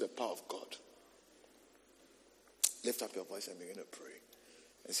onto the power of God. Lift up your voice and begin to pray.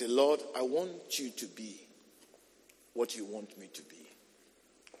 And say, Lord, I want you to be what you want me to be.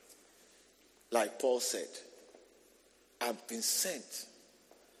 Like Paul said, I've been sent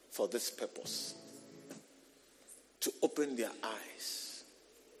for this purpose. To open their eyes.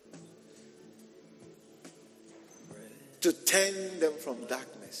 To turn them from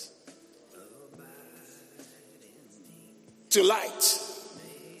darkness to light.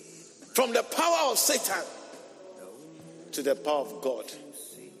 From the power of Satan to the power of God.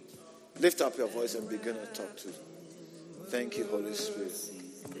 Lift up your voice and begin to talk to him. Thank you, Holy Spirit.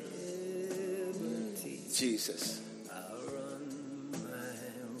 Jesus.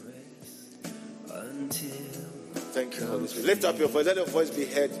 Thank you, Holy Spirit. Lift up your voice. Let your voice be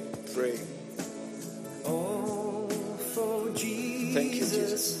heard. Pray. Thank you,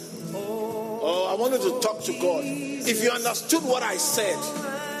 Jesus. Oh, I wanted to talk to God. If you understood what I said,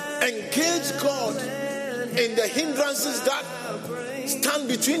 engage God in the hindrances that stand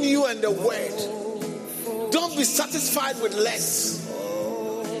between you and the word. Don't be satisfied with less.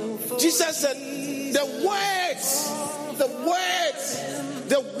 Jesus said, the words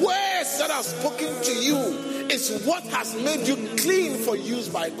that I've spoken to you is what has made you clean for use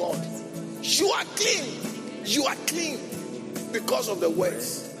by God. You are clean. You are clean because of the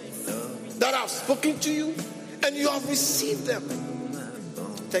words that I've spoken to you, and you have received them.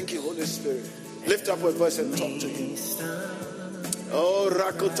 Thank you, Holy Spirit. Lift up your voice and talk to him. Oh,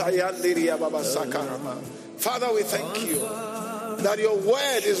 Rakutayandiria Baba Sakarama. Father, we thank you that your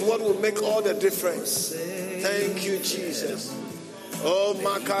word is what will make all the difference. Thank you, Jesus. Oh,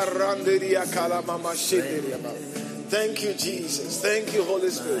 Makarandiria Kalamama Shidiria. Thank you, Jesus. Thank you,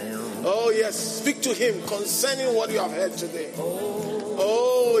 Holy Spirit. Oh, yes. Speak to him concerning what you have heard today.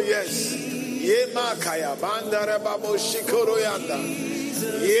 Oh, yes. Yema Kaya Bandara Babo Shikoroyanda.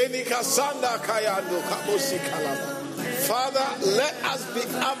 Yenika Sanda Kayando Kabosi Kalama. Father, let us be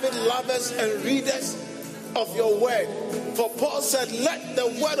avid lovers and readers of your word. For Paul said, let the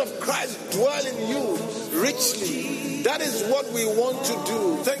word of Christ dwell in you richly. That is what we want to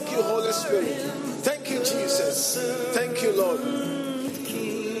do. Thank you, Holy Spirit. Thank you, Jesus. Thank you, Lord.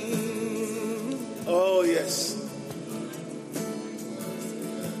 Oh, yes.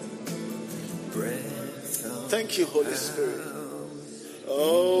 Thank you, Holy Spirit.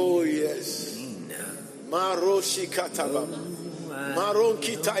 Oh, yes. Maroshi katababa. Maron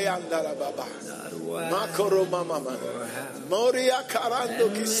kitayandara baba. Makoro mama. Moria karando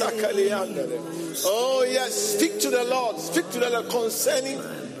kisakaliandere. Oh, yes. Speak to the Lord. Speak to the Lord concerning,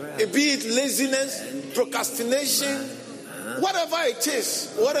 be it laziness, procrastination, whatever it is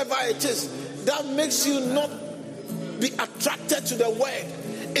that makes you not be attracted to the word.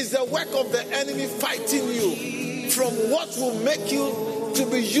 Is the work of the enemy fighting you from what will make you to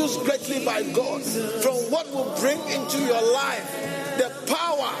be used greatly by God, from what will bring into your life the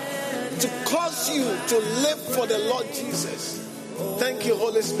power to cause you to live for the Lord Jesus. Thank you,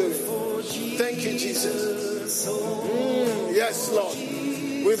 Holy Spirit. Thank you, Jesus. Yes, Lord.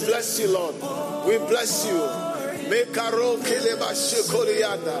 We bless you, Lord. We bless you.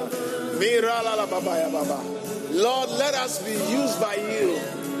 Lord, let us be used by you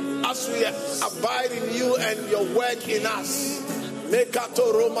as we abide in you and your word in us.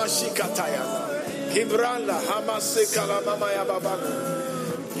 Mekato Roma Shikataya. Hibranda Hamase Kalamama Yababana.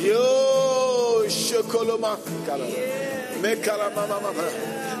 Yo Shokoloma Mekalamama.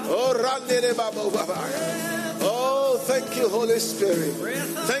 Oh Randere Babo Baba. Oh, thank you, Holy Spirit.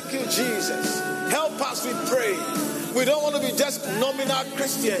 Thank you, Jesus. Help us, we pray. We don't want to be just nominal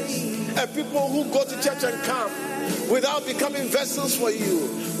Christians and people who go to church and come, without becoming vessels for you.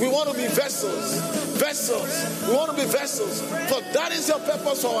 We want to be vessels. Vessels. We want to be vessels. For that is your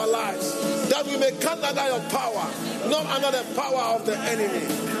purpose for our lives. That we may come under your power, not under the power of the enemy.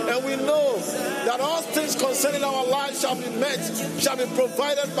 And we know that all things concerning our lives shall be met, shall be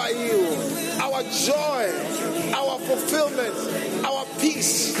provided by you. Our joy, our fulfillment, our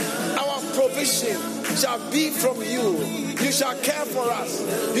peace, our provision shall be from you. You shall care for us.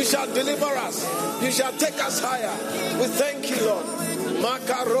 You shall deliver us. You shall take us higher. We thank you, Lord.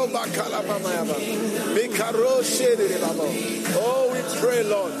 Oh, we pray,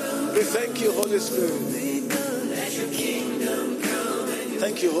 Lord. We thank you, Holy Spirit.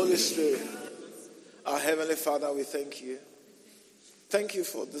 Thank you, Holy Spirit. Our Heavenly Father, we thank you. Thank you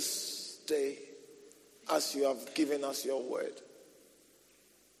for this day as you have given us your word.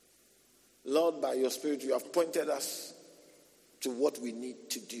 Lord, by your Spirit, you have pointed us to what we need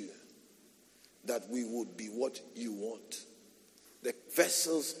to do, that we would be what you want. The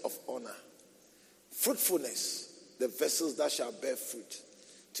vessels of honor, fruitfulness, the vessels that shall bear fruit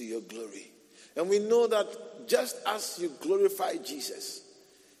to your glory. And we know that just as you glorified Jesus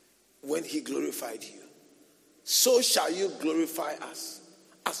when he glorified you, so shall you glorify us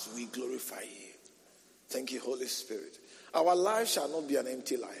as we glorify you. Thank you, Holy Spirit. Our life shall not be an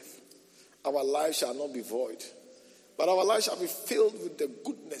empty life. Our life shall not be void. But our life shall be filled with the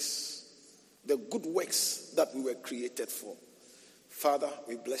goodness, the good works that we were created for. Father,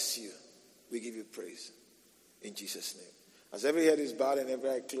 we bless you. We give you praise. In Jesus' name. As every head is bowed and every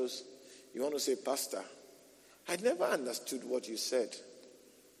eye closed, you want to say, Pastor, I never understood what you said.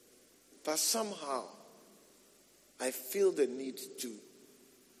 But somehow, I feel the need to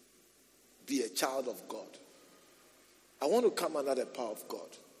be a child of God. I want to come under the power of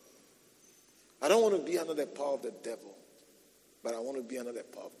God. I don't want to be under the power of the devil, but I want to be under the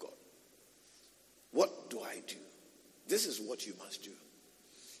power of God. What do I do? This is what you must do.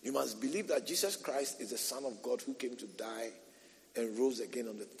 You must believe that Jesus Christ is the Son of God who came to die and rose again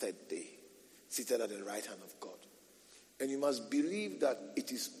on the third day, seated at the right hand of God. And you must believe that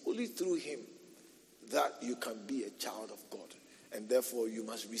it is only through him that you can be a child of God. And therefore you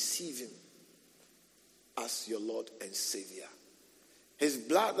must receive him as your Lord and Savior. His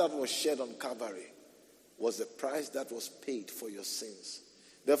blood that was shed on Calvary was the price that was paid for your sins.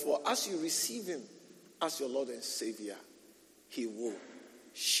 Therefore, as you receive him as your Lord and Savior, he will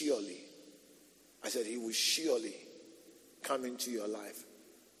surely, I said he will surely come into your life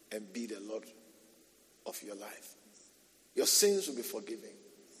and be the Lord of your life. Your sins will be forgiven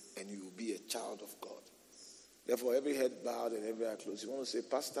and you will be a child of God. Therefore, every head bowed and every eye closed. You want to say,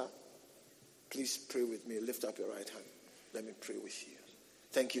 Pastor, please pray with me. Lift up your right hand. Let me pray with you.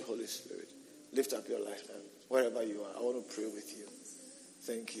 Thank you, Holy Spirit. Lift up your right hand. Wherever you are, I want to pray with you.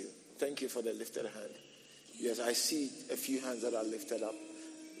 Thank you. Thank you for the lifted hand. Yes, I see a few hands that are lifted up.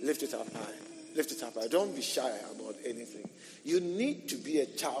 Lift it up high. Lift it up high. Don't be shy about anything. You need to be a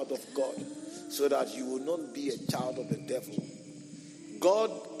child of God so that you will not be a child of the devil.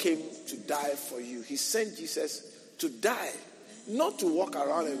 God came to die for you. He sent Jesus to die, not to walk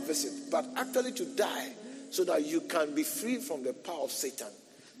around and visit, but actually to die so that you can be free from the power of Satan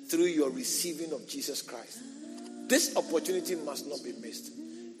through your receiving of Jesus Christ. This opportunity must not be missed.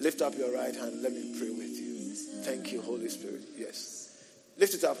 Lift up your right hand. Let me pray with you. Thank you, Holy Spirit. Yes.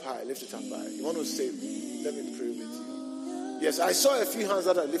 Lift it up high. Lift it up high. You want to say, let me pray with you. Yes, I saw a few hands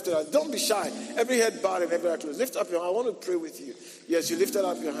that are lifted up. Don't be shy. Every head bowed and every eye closed. Lift up your hand. I want to pray with you. Yes, you lifted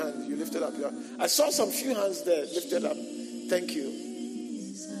up your hand. You lifted up your hand. I saw some few hands there lifted up. Thank you.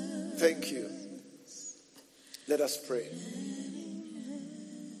 Thank you. Let us pray.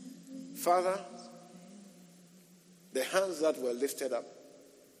 Father, the hands that were lifted up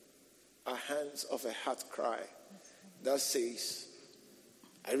are hands of a heart cry that says,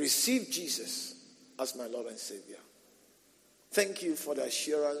 I receive Jesus as my Lord and Savior. Thank you for the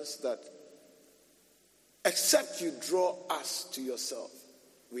assurance that except you draw us to yourself,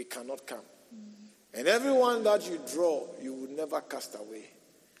 we cannot come. And everyone that you draw, you will never cast away.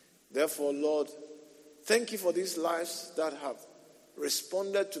 Therefore, Lord, thank you for these lives that have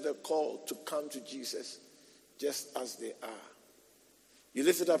responded to the call to come to Jesus just as they are. You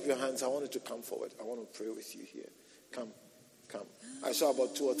lifted up your hands. I want you to come forward. I want to pray with you here. Come. I saw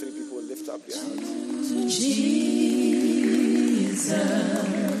about 2 or 3 people lift up their hands. Jesus,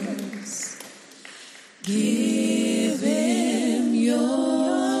 give him your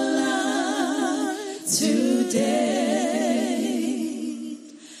life today.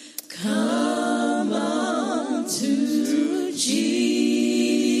 Come on to Jesus.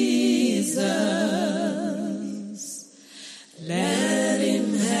 Let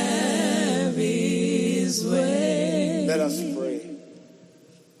him have his way.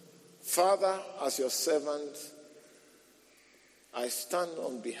 Father, as your servant, I stand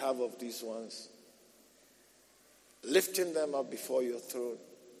on behalf of these ones, lifting them up before your throne,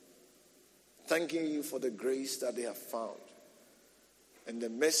 thanking you for the grace that they have found and the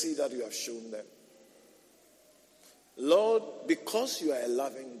mercy that you have shown them. Lord, because you are a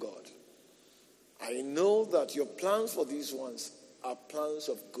loving God, I know that your plans for these ones are plans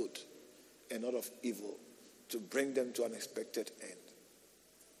of good and not of evil, to bring them to an expected end.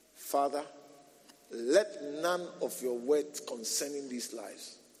 Father, let none of your words concerning these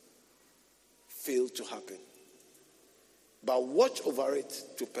lives fail to happen, but watch over it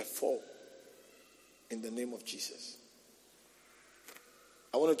to perform in the name of Jesus.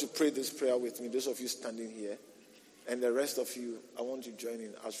 I want you to pray this prayer with me, those of you standing here, and the rest of you, I want you to join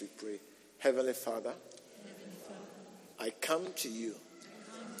in as we pray. Heavenly Father, I come to you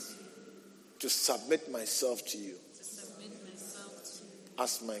to submit myself to you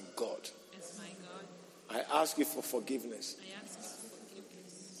as my God. I ask you for forgiveness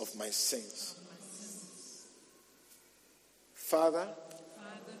of my sins. Father,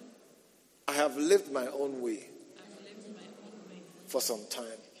 I have lived my own way for some time.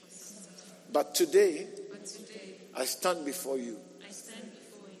 But today, I stand before you,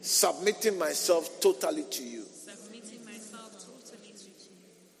 submitting myself totally to you.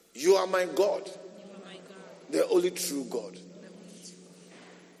 You are my God, the only true God.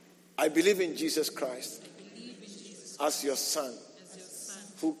 I believe in Jesus Christ as your Son,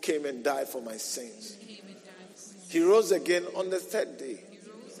 who came and died for my sins. He rose again on the third day,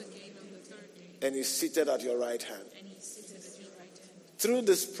 and is seated at your right hand. Through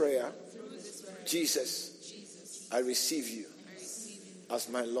this prayer, Jesus, I receive you as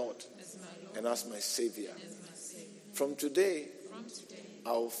my Lord and as my Savior. From today,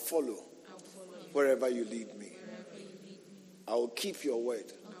 I will follow wherever you lead me. I will keep your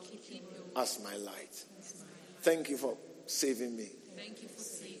word as my light. Thank you for saving me.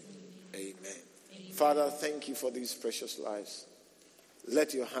 Amen. Father, thank you for these precious lives.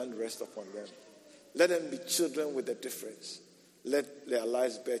 Let your hand rest upon them. Let them be children with a difference. Let their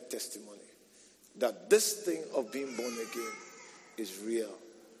lives bear testimony that this thing of being born again is real.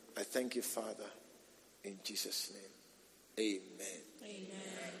 I thank you, Father, in Jesus' name. Amen.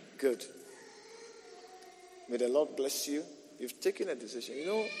 Amen. Good. May the Lord bless you. You've taken a decision. You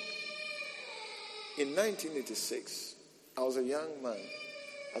know, in 1986, I was a young man.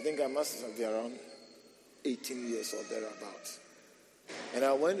 I think I must have been around 18 years or thereabout. And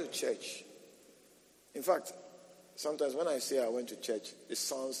I went to church. In fact, sometimes when I say I went to church, it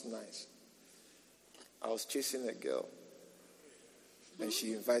sounds nice. I was chasing a girl, and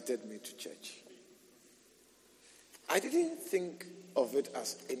she invited me to church. I didn't think of it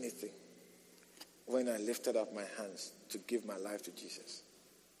as anything when I lifted up my hands to give my life to Jesus.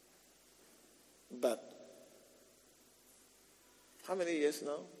 But how many years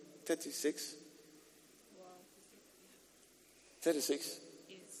now? 36? Wow. 36?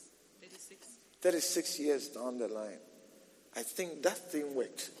 Yes, 36. 36 years down the line, I think that thing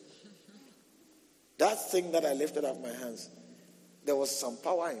worked. That thing that I lifted up my hands, there was some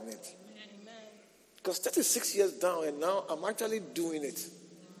power in it. Amen. Because 36 years down, and now I'm actually doing it.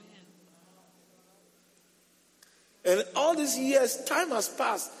 Amen. And all these years, time has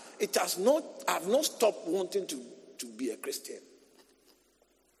passed. I've not stopped wanting to be a Christian.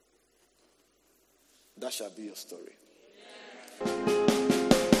 That shall be your story.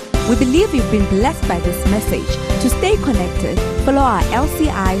 We believe you've been blessed by this message. To stay connected, follow our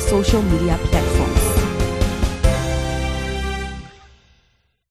LCI social media platform.